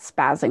cat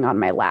spazzing on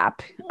my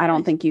lap. I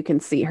don't think you can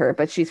see her,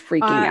 but she's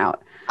freaking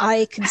out.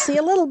 I can see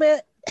a little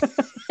bit.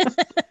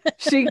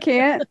 She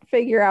can't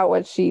figure out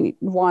what she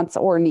wants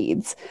or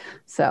needs.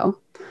 So,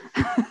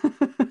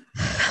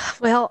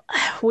 well,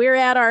 we're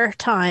at our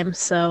time,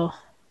 so.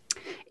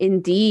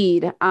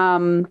 Indeed.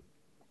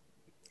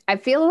 I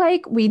feel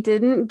like we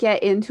didn't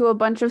get into a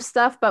bunch of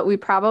stuff, but we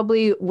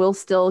probably will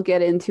still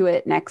get into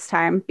it next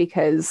time,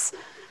 because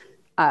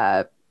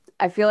I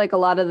feel like a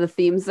lot of the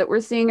themes that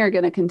we're seeing are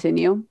going to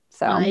continue.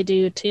 So I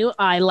do too.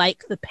 I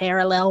like the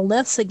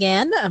parallelness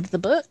again of the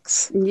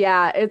books.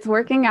 Yeah, it's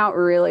working out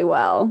really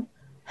well.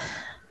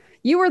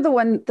 You were the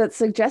one that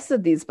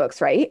suggested these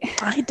books, right?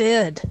 I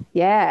did.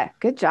 Yeah,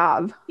 good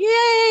job.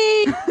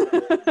 Yay!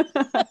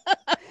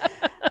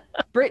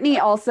 Brittany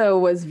also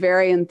was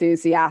very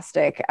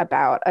enthusiastic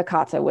about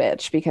Akata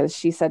Witch because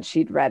she said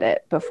she'd read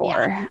it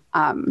before.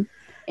 Yeah.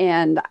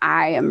 And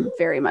I am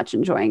very much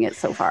enjoying it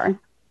so far.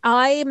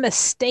 I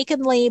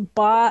mistakenly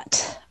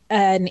bought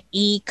an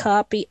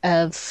e-copy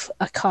of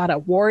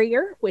Akata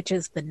Warrior, which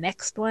is the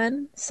next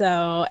one.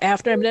 So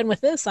after I'm done with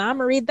this, I'm going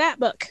to read that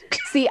book.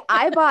 See,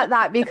 I bought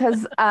that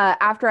because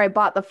after I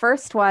bought the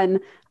first one,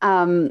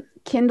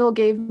 Kindle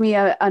gave me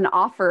an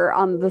offer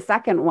on the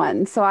second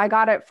one. So I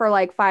got it for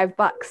like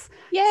 $5.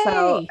 Yay!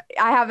 So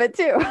I have it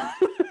too.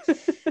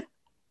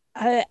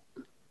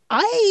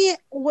 I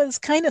was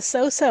kind of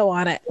so-so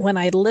on it when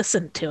I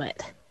listened to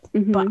it,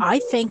 but I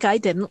think I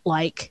didn't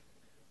like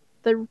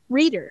the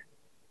reader.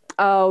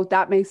 Oh,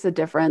 that makes a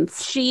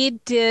difference. She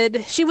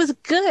was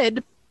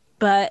good,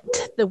 but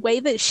the way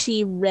that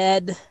she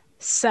read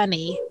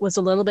Sunny was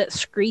a little bit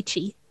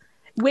screechy,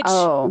 which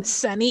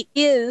Sunny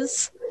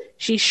is.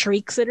 She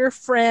shrieks at her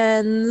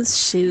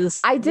friends.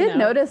 I did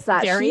notice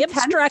that. Very she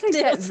obstructive. Tends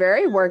to get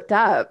very worked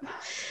up.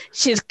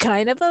 She's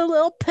kind of a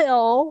little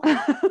pill.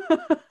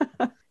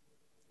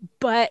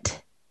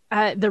 But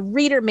the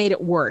reader made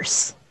it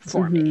worse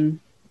for me.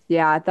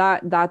 Yeah,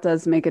 that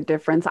does make a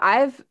difference.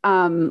 I've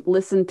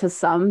listened to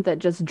some that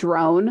just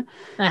drone,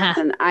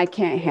 and I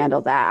can't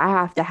handle that. I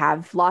have to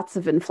have lots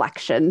of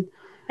inflection.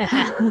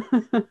 I'd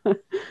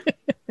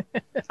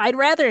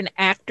rather an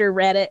actor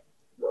read it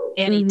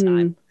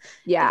anytime.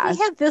 Yeah. Did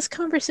we have this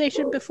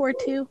conversation before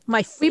too?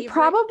 We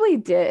probably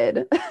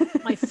did.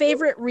 My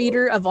favorite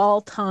reader of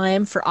all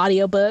time for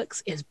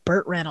audiobooks is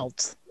Burt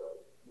Reynolds.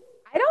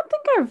 I don't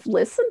think I've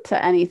listened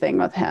to anything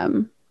with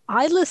him.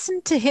 I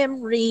listened to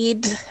him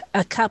read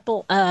a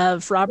couple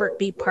of Robert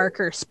B.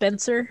 Parker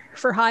Spencer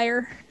for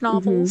Hire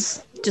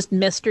novels, just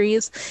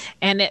mysteries,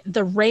 and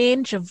the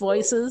range of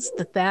voices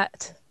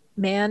that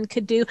man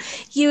could do.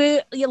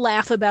 You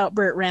laugh about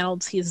Burt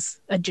Reynolds. He's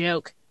a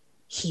joke.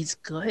 He's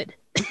good.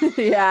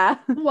 Yeah.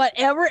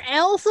 Whatever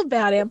else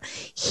about him,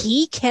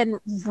 he can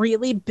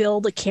really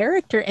build a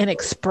character and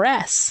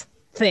express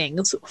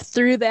things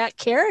through that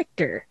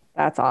character.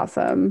 That's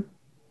awesome.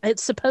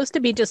 It's supposed to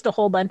be just a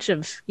whole bunch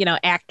of,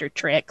 actor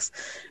tricks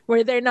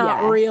where they're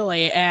not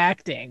really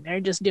acting. They're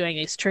just doing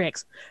these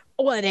tricks.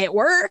 Well, it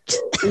worked.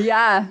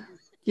 Yeah.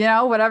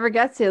 Whatever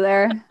gets you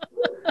there.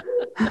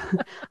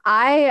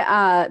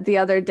 I, the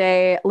other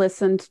day,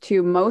 listened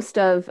to most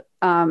of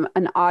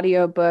an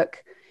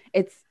audiobook.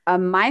 It's a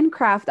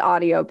Minecraft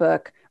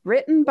audiobook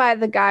written by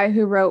the guy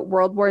who wrote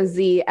World War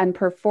Z and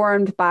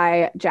performed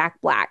by Jack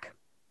Black.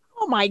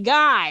 Oh my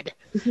God.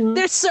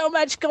 There's so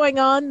much going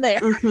on there.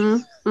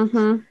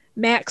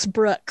 Max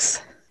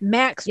Brooks.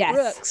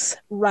 Brooks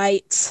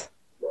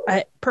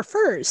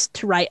prefers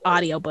to write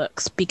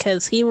audiobooks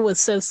because he was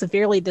so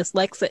severely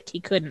dyslexic he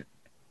couldn't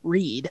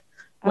read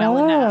well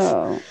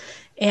enough.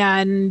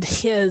 And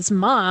his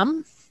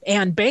mom,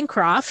 Anne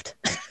Bancroft,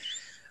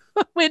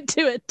 went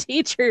to a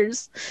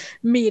teacher's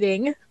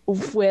meeting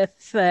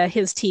with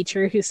his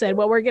teacher who said,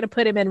 well, we're going to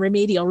put him in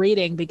remedial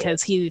reading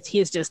because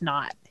he's just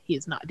not.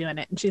 He's not doing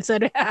it. And she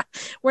said,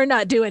 we're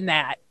not doing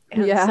that.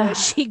 And so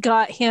she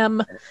got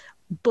him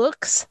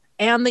books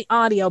and the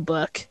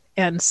audiobook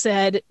and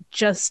said,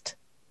 just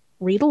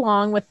read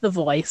along with the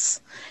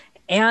voice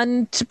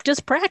and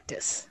just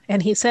practice.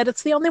 And he said,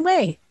 it's the only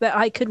way that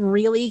I could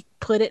really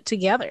put it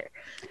together.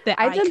 That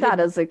I did that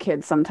as a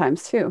kid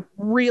sometimes too.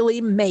 Really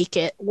make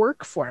it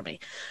work for me.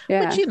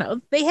 Yeah.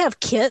 But, they have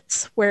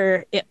kits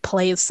where it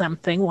plays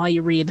something while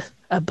you read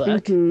a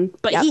book,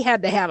 but he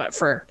had to have it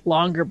for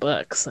longer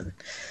books. And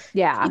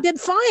he did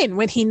fine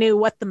when he knew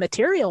what the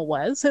material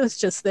was. It was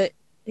just that,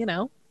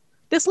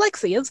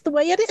 dyslexia is the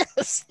way it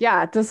is.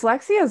 Yeah,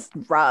 dyslexia is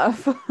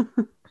rough.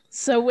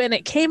 So when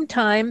it came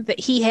time that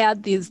he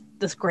had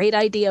this great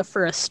idea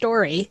for a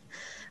story,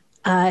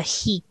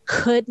 he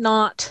could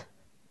not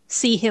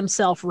see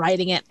himself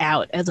writing it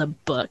out as a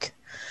book.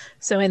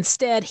 So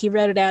instead, he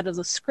wrote it out as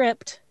a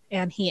script,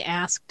 and he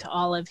asked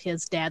all of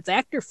his dad's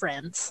actor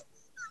friends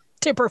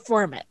to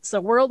perform it. So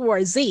World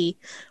War Z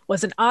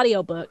was an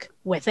audiobook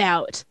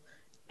without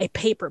a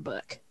paper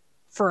book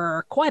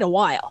for quite a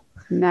while.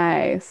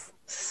 Nice.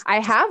 I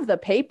have the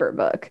paper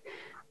book,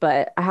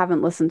 but I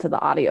haven't listened to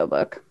the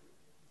audiobook.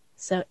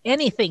 So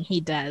anything he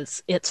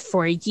does, it's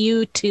for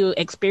you to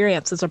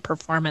experience as a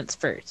performance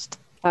first.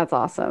 That's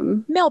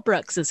awesome. Mel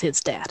Brooks is his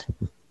dad.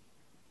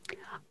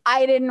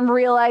 I didn't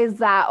realize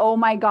that. Oh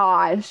my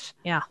gosh.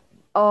 Yeah.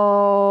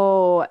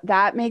 Oh,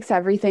 that makes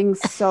everything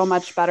so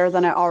much better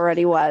than it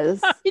already was.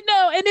 I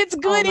know, and it's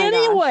good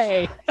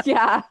anyway.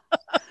 Yeah.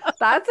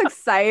 That's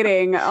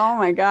exciting. Oh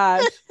my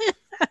gosh.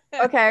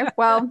 Okay,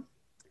 well,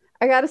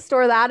 I got to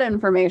store that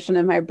information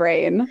in my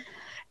brain.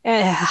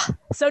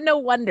 So no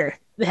wonder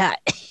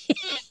that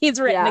he's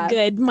written a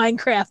good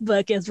Minecraft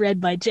book as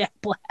read by Jack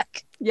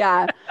Black.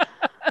 Yeah.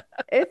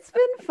 It's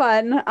been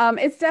fun.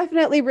 It's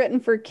definitely written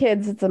for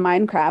kids. It's a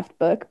Minecraft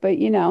book, but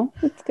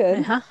it's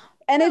good.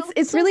 And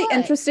it's really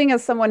interesting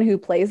as someone who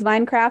plays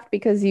Minecraft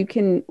because you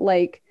can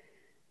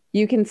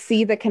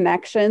see the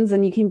connections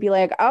and you can be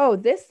like, oh,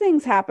 this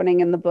thing's happening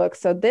in the book.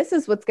 So this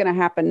is what's going to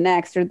happen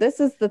next, or this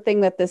is the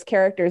thing that this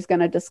character is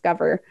going to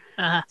discover.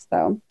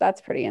 So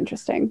that's pretty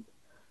interesting.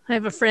 I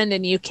have a friend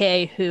in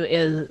UK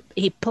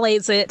he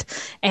plays it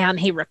and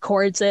he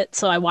records it.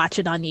 So I watch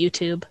it on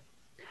YouTube.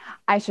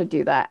 I should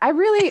do that. I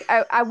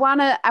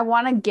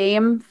want a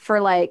game for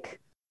like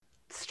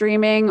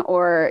streaming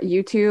or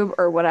YouTube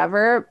or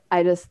whatever.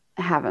 I just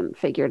haven't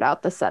figured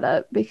out the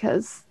setup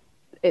because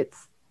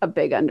it's a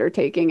big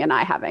undertaking and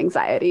I have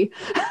anxiety.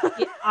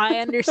 Yeah, I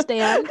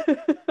understand.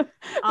 But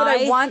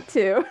I want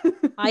to.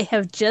 I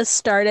have just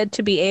started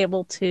to be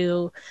able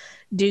to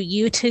do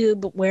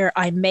YouTube where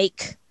I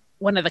make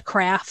one of the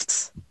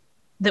crafts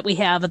that we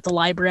have at the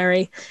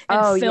library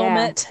and film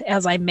it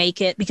as I make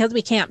it, because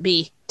we can't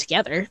be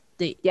together.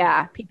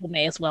 People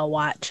may as well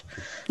watch.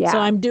 So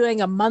I'm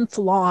doing a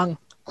month-long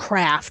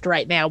craft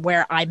right now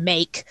where I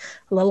make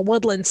a little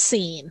woodland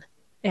scene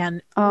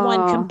and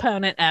one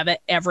component of it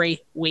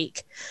every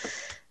week.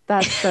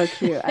 That's so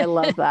cute. I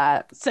love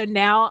that. So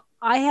now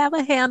I have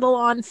a handle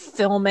on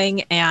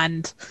filming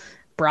and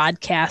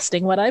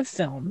broadcasting what I've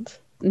filmed.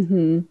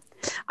 Mm-hmm.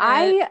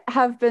 I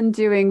have been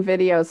doing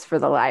videos for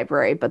the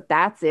library, but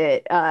that's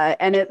it.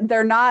 And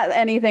they're not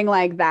anything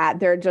like that.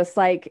 They're just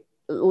like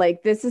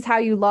this is how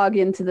you log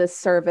into this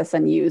service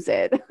and use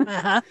it.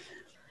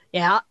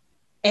 Yeah.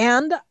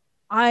 And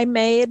I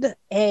made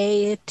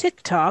a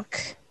TikTok.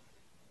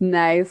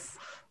 Nice.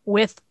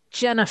 With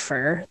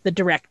Jennifer, the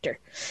director.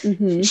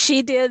 Mm-hmm.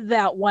 She did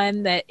that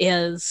one that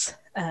is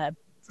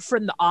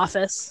from The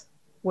Office,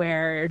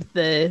 where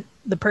the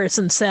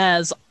person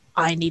says,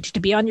 I need you to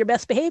be on your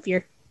best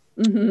behavior.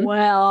 Mm-hmm.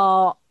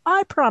 Well,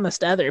 I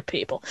promised other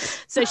people.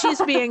 So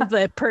she's being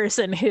the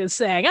person who's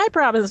saying, I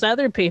promised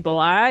other people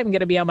I'm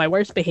going to be on my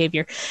worst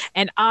behavior.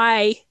 And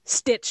I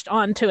stitched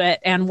onto it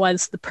and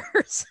was the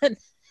person.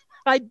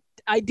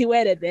 I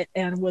duetted it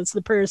and was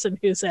the person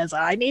who says,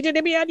 I need you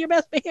to be on your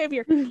best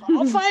behavior.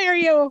 I'll fire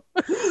you.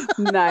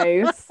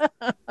 Nice.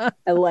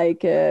 I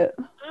like it.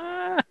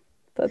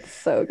 That's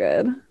so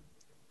good.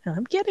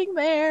 I'm getting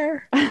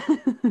there.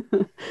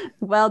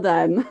 Well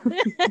done.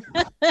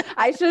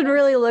 I should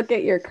really look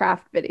at your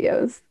craft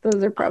videos.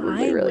 Those are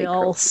probably really cool.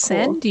 I will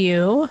send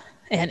you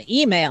an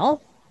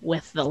email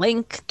with the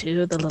link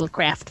to the little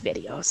craft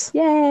videos.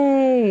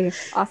 Yay.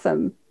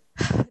 Awesome.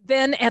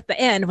 Then at the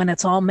end, when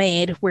it's all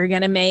made, we're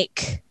going to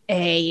make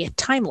a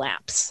time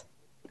lapse.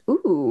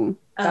 Ooh,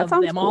 that of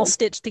sounds them cool. all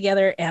stitched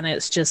together, and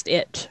it's just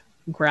it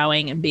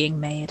growing and being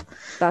made.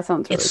 That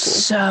sounds really cool. It's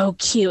so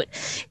cute.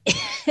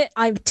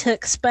 I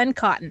took spun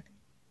cotton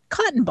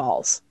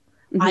balls.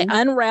 Mm-hmm.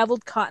 I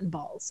unraveled cotton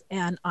balls,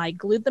 and I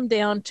glued them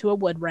down to a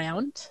wood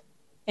round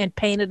and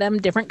painted them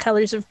different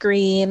colors of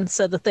green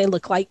so that they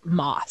look like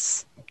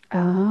moss.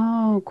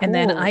 Oh, cool. And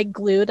then I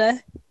glued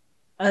a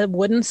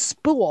wooden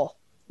spool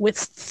with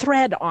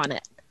thread on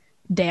it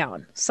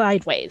down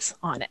sideways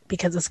on it,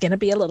 because it's going to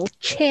be a little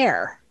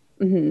chair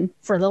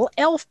for a little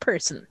elf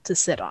person to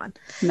sit on.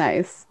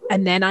 Nice.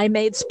 And then I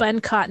made spun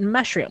cotton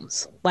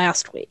mushrooms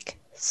last week.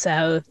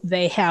 So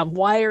they have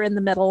wire in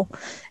the middle,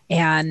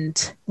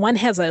 and one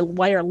has a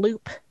wire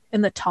loop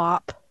in the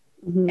top.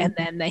 Mm-hmm. And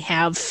then they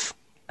have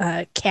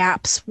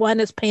caps. One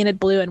is painted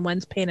blue and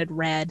one's painted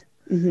red.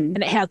 Mm-hmm. And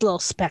it has little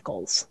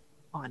speckles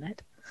on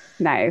it.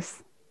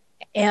 Nice.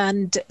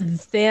 And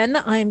then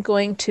I'm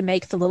going to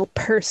make the little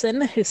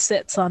person who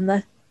sits on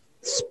the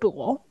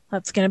spool.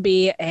 That's going to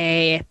be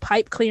a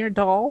pipe cleaner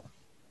doll.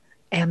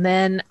 And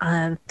then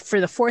for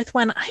the fourth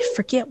one, I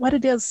forget what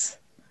it is.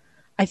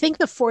 I think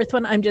the fourth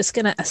one, I'm just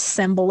going to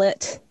assemble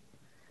it.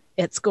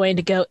 It's going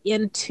to go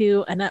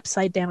into an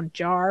upside down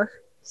jar,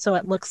 so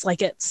it looks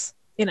like it's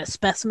in a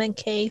specimen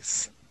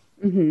case.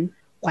 Mm-hmm.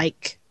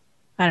 Like,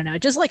 I don't know,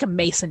 just like a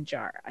mason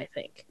jar, I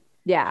think.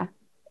 Yeah.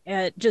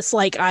 Just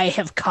like I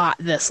have caught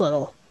this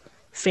little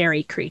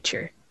fairy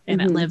creature,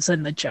 and it lives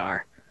in the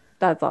jar.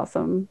 That's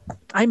awesome.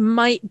 I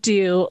might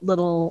do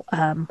little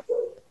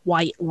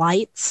white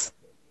lights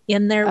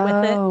in there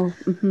with it.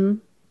 Mm-hmm.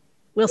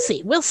 We'll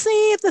see. We'll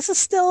see if this is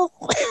still...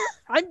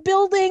 I'm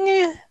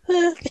building...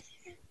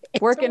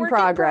 Work in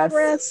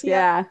progress.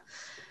 Yeah.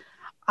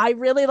 I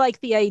really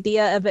like the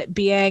idea of it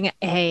being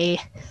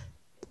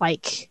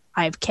like,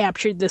 I've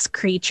captured this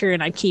creature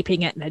and I'm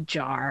keeping it in a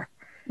jar.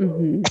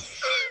 Mm-hmm.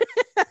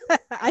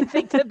 I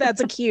think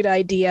that's a cute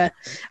idea.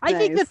 I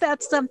think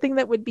that's something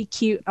that would be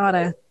cute on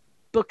a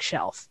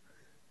bookshelf.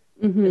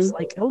 Mm-hmm. It's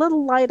like a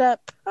little light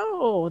up.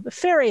 Oh, the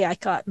fairy I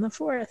caught in the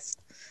forest.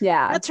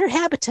 Yeah. That's her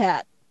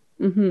habitat.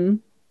 Mm-hmm.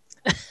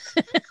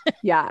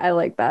 Yeah, I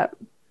like that.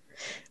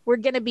 We're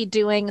going to be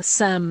doing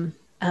some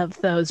of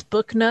those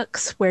book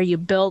nooks where you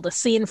build a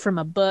scene from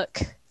a book,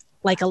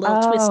 like a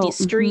little twisty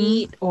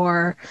street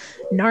or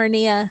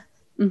Narnia.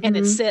 Mm-hmm. And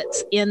it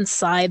sits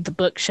inside the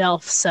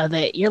bookshelf so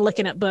that you're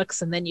looking at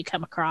books and then you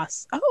come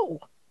across,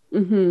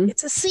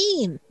 it's a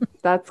scene.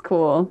 That's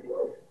cool.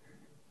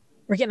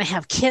 We're going to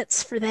have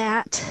kits for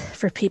that,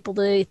 for people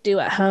to do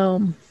at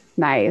home.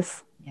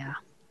 Nice. Yeah.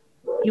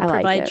 You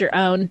provide your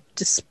own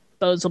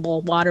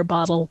disposable water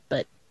bottle,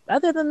 but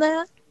other than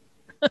that.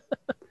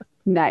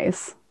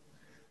 Nice.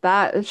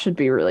 That should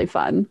be really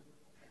fun.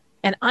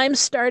 And I'm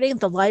starting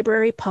the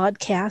library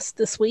podcast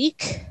this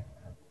week.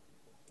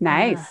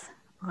 Nice.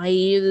 I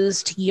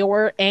used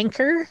your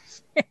Anchor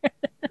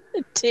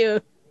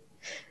to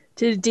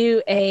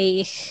do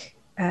a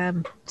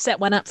set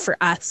one up for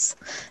us.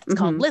 It's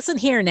called Listen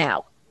Here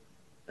Now,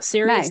 a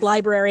serious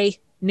library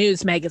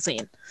news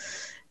magazine.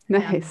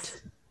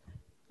 Nice.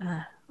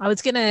 And, I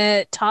was going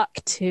to talk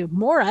to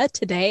Maura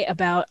today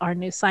about our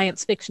new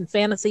science fiction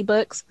fantasy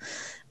books,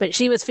 but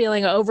she was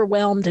feeling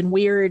overwhelmed and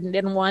weird and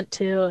didn't want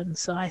to. And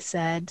so I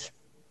said,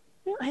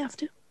 you don't have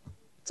to.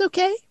 It's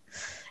okay.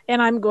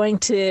 And I'm going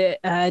to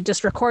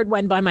just record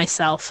one by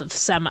myself of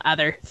some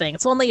other thing.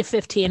 It's only a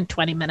 15,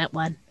 20-minute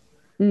one.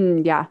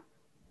 Yeah.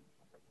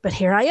 But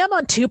here I am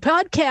on 2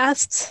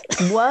 podcasts.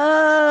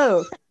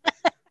 Whoa.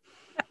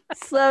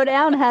 Slow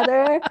down,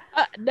 Heather.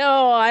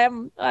 No,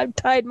 I'm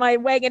tied my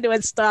wagon to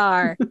a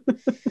star.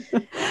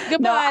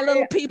 Goodbye,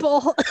 little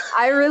people.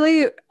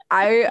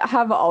 I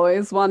have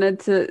always wanted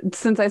to,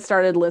 since I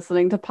started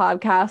listening to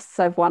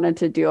podcasts, I've wanted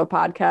to do a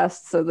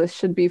podcast. So this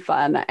should be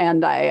fun.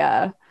 And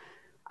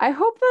I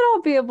hope that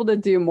I'll be able to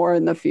do more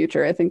in the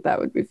future. I think that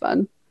would be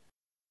fun.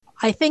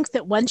 I think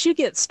that once you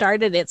get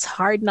started, it's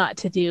hard not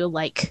to do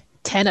like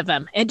 10 of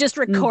them and just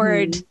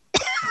record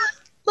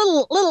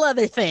little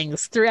other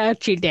things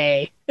throughout your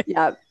day.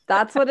 Yeah,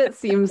 that's what it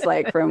seems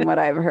like from what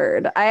I've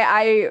heard.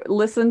 I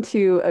listen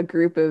to a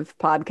group of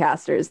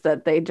podcasters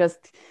that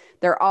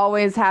they're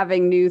always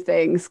having new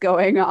things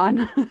going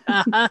on.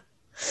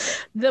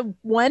 The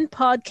one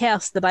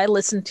podcast that I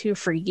listened to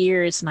for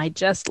years and I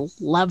just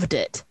loved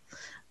it.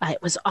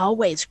 It was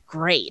always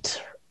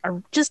great.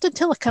 Just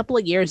until a couple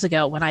of years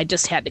ago when I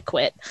just had to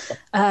quit,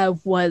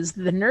 was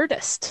The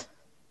Nerdist.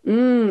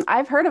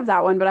 I've heard of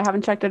that one, but I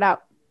haven't checked it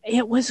out.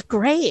 It was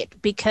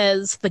great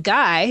because the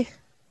guy,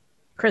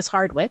 Chris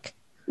Hardwick,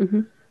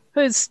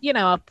 who's,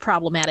 a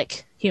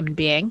problematic human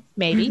being,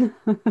 maybe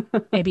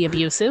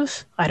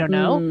abusive. I don't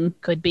know.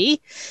 Could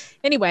be.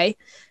 Anyway,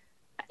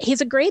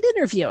 he's a great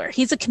interviewer.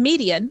 He's a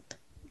comedian.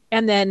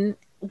 And then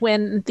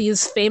when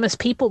these famous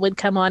people would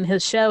come on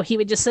his show, he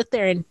would just sit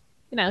there and,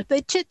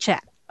 they chit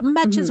chat,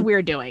 much as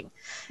we're doing.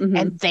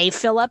 And they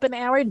fill up an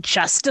hour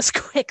just as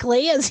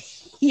quickly as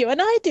you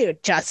and I do,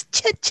 just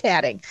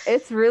chit-chatting.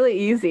 It's really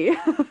easy.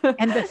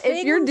 And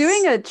if you're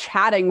doing a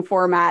chatting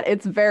format,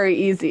 it's very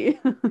easy.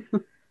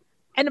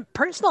 And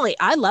personally,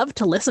 I love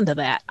to listen to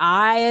that.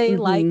 I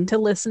like to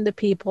listen to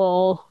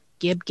people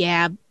gib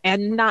gab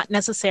and not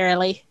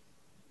necessarily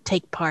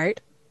take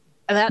part.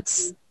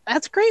 That's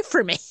great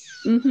for me.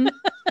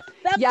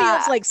 That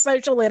feels like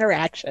social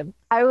interaction.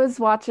 I was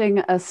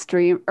watching a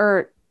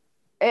streamer,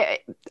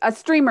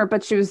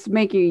 but she was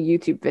making a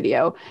YouTube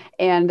video,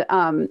 and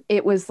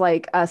it was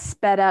like a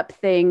sped up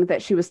thing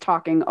that she was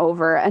talking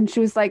over, and she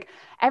was like,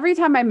 every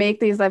time I make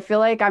these, I feel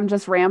like I'm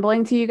just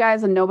rambling to you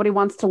guys and nobody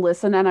wants to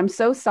listen, and I'm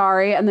so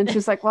sorry. And then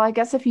she's like, well, I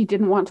guess if you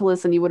didn't want to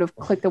listen, you would have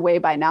clicked away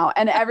by now.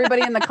 And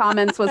everybody in the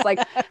comments was like,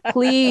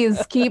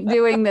 please keep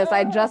doing this.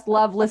 I just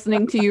love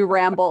listening to you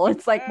ramble.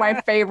 It's like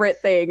my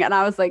favorite thing. And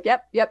I was like,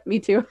 yep, me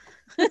too.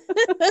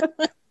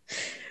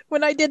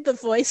 When I did the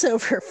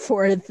voiceover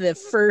for the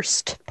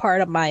first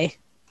part of my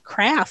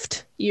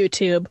craft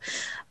YouTube,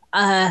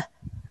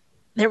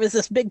 there was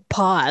this big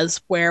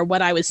pause where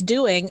what I was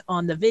doing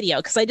on the video,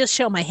 because I just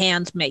show my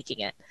hands making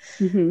it,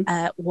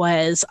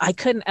 was I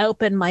couldn't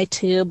open my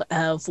tube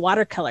of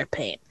watercolor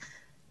paint.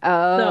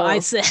 Oh. So I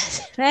said,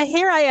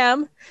 here I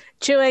am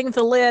chewing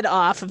the lid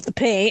off of the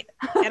paint.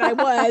 And I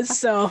was,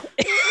 so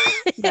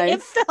nice.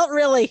 It felt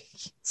really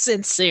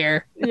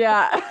sincere.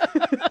 Yeah.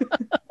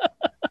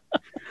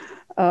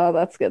 Oh,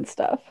 that's good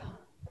stuff.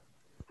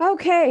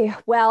 Okay,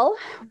 well,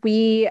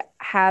 we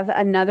have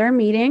another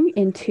meeting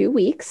in 2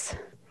 weeks.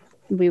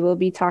 We will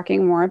be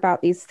talking more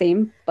about these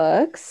same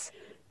books.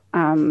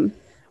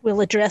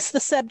 We'll address the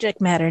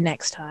subject matter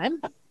next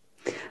time.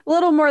 A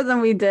little more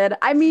than we did.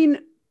 I mean,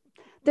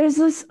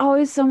 there's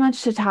always so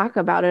much to talk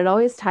about. It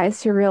always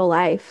ties to real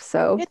life.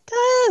 So it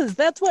does.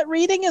 That's what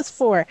reading is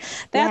for.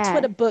 That's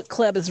what a book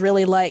club is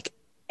really like.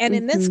 And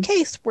in this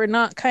case, we're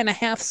not kind of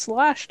half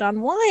sloshed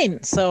on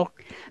wine. So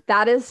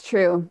that is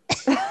true.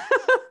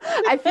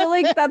 I feel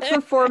like that's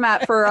the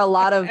format for a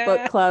lot of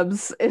book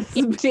clubs, is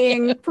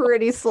being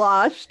pretty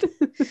sloshed.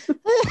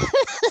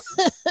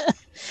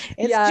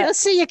 It's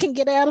just so you can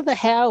get out of the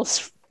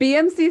house.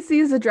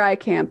 BMCC is a dry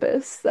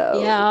campus,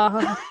 so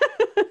yeah,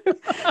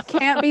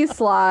 can't be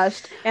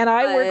sloshed. And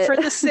I work for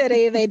the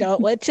city. They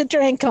don't let you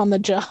drink on the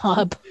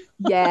job.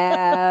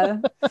 Yeah.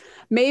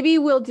 Maybe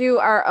we'll do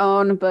our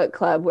own book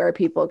club where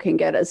people can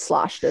get as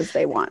sloshed as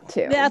they want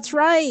to. That's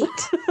right.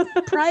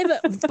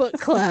 Private book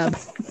club.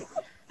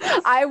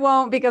 I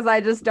won't, because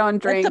I just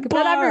don't drink,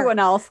 but everyone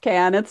else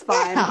can. It's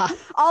fine. Yeah.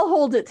 I'll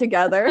hold it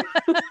together.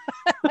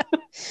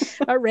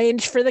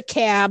 Arrange for the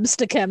cabs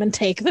to come and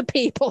take the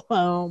people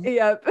home.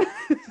 Yep.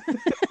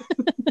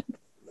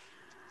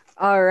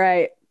 All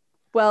right.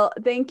 Well,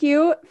 thank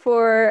you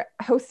for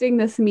hosting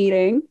this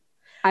meeting.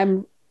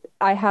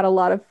 I had a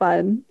lot of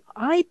fun.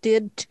 I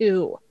did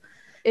too.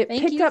 It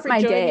picked up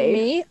my day. Thank you for joining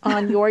me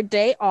on your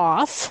day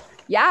off.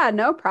 Yeah,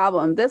 no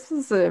problem. This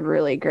is a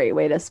really great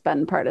way to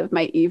spend part of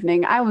my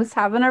evening. I was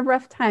having a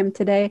rough time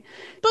today.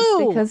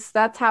 Boo! Because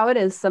that's how it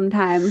is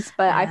sometimes,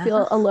 but I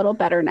feel a little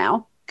better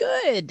now.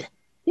 Good.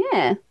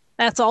 Yeah.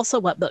 That's also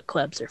what book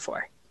clubs are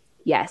for.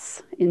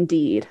 Yes,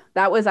 indeed.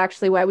 That was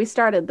actually why we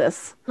started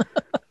this.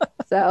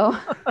 So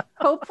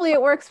hopefully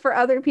it works for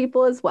other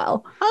people as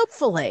well.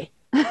 Hopefully.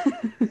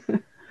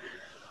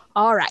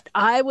 All right.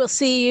 I will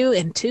see you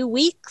in 2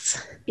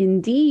 weeks.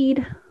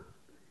 Indeed.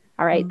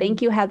 All right.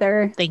 Thank you,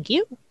 Heather. Thank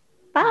you.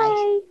 Bye.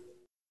 Bye.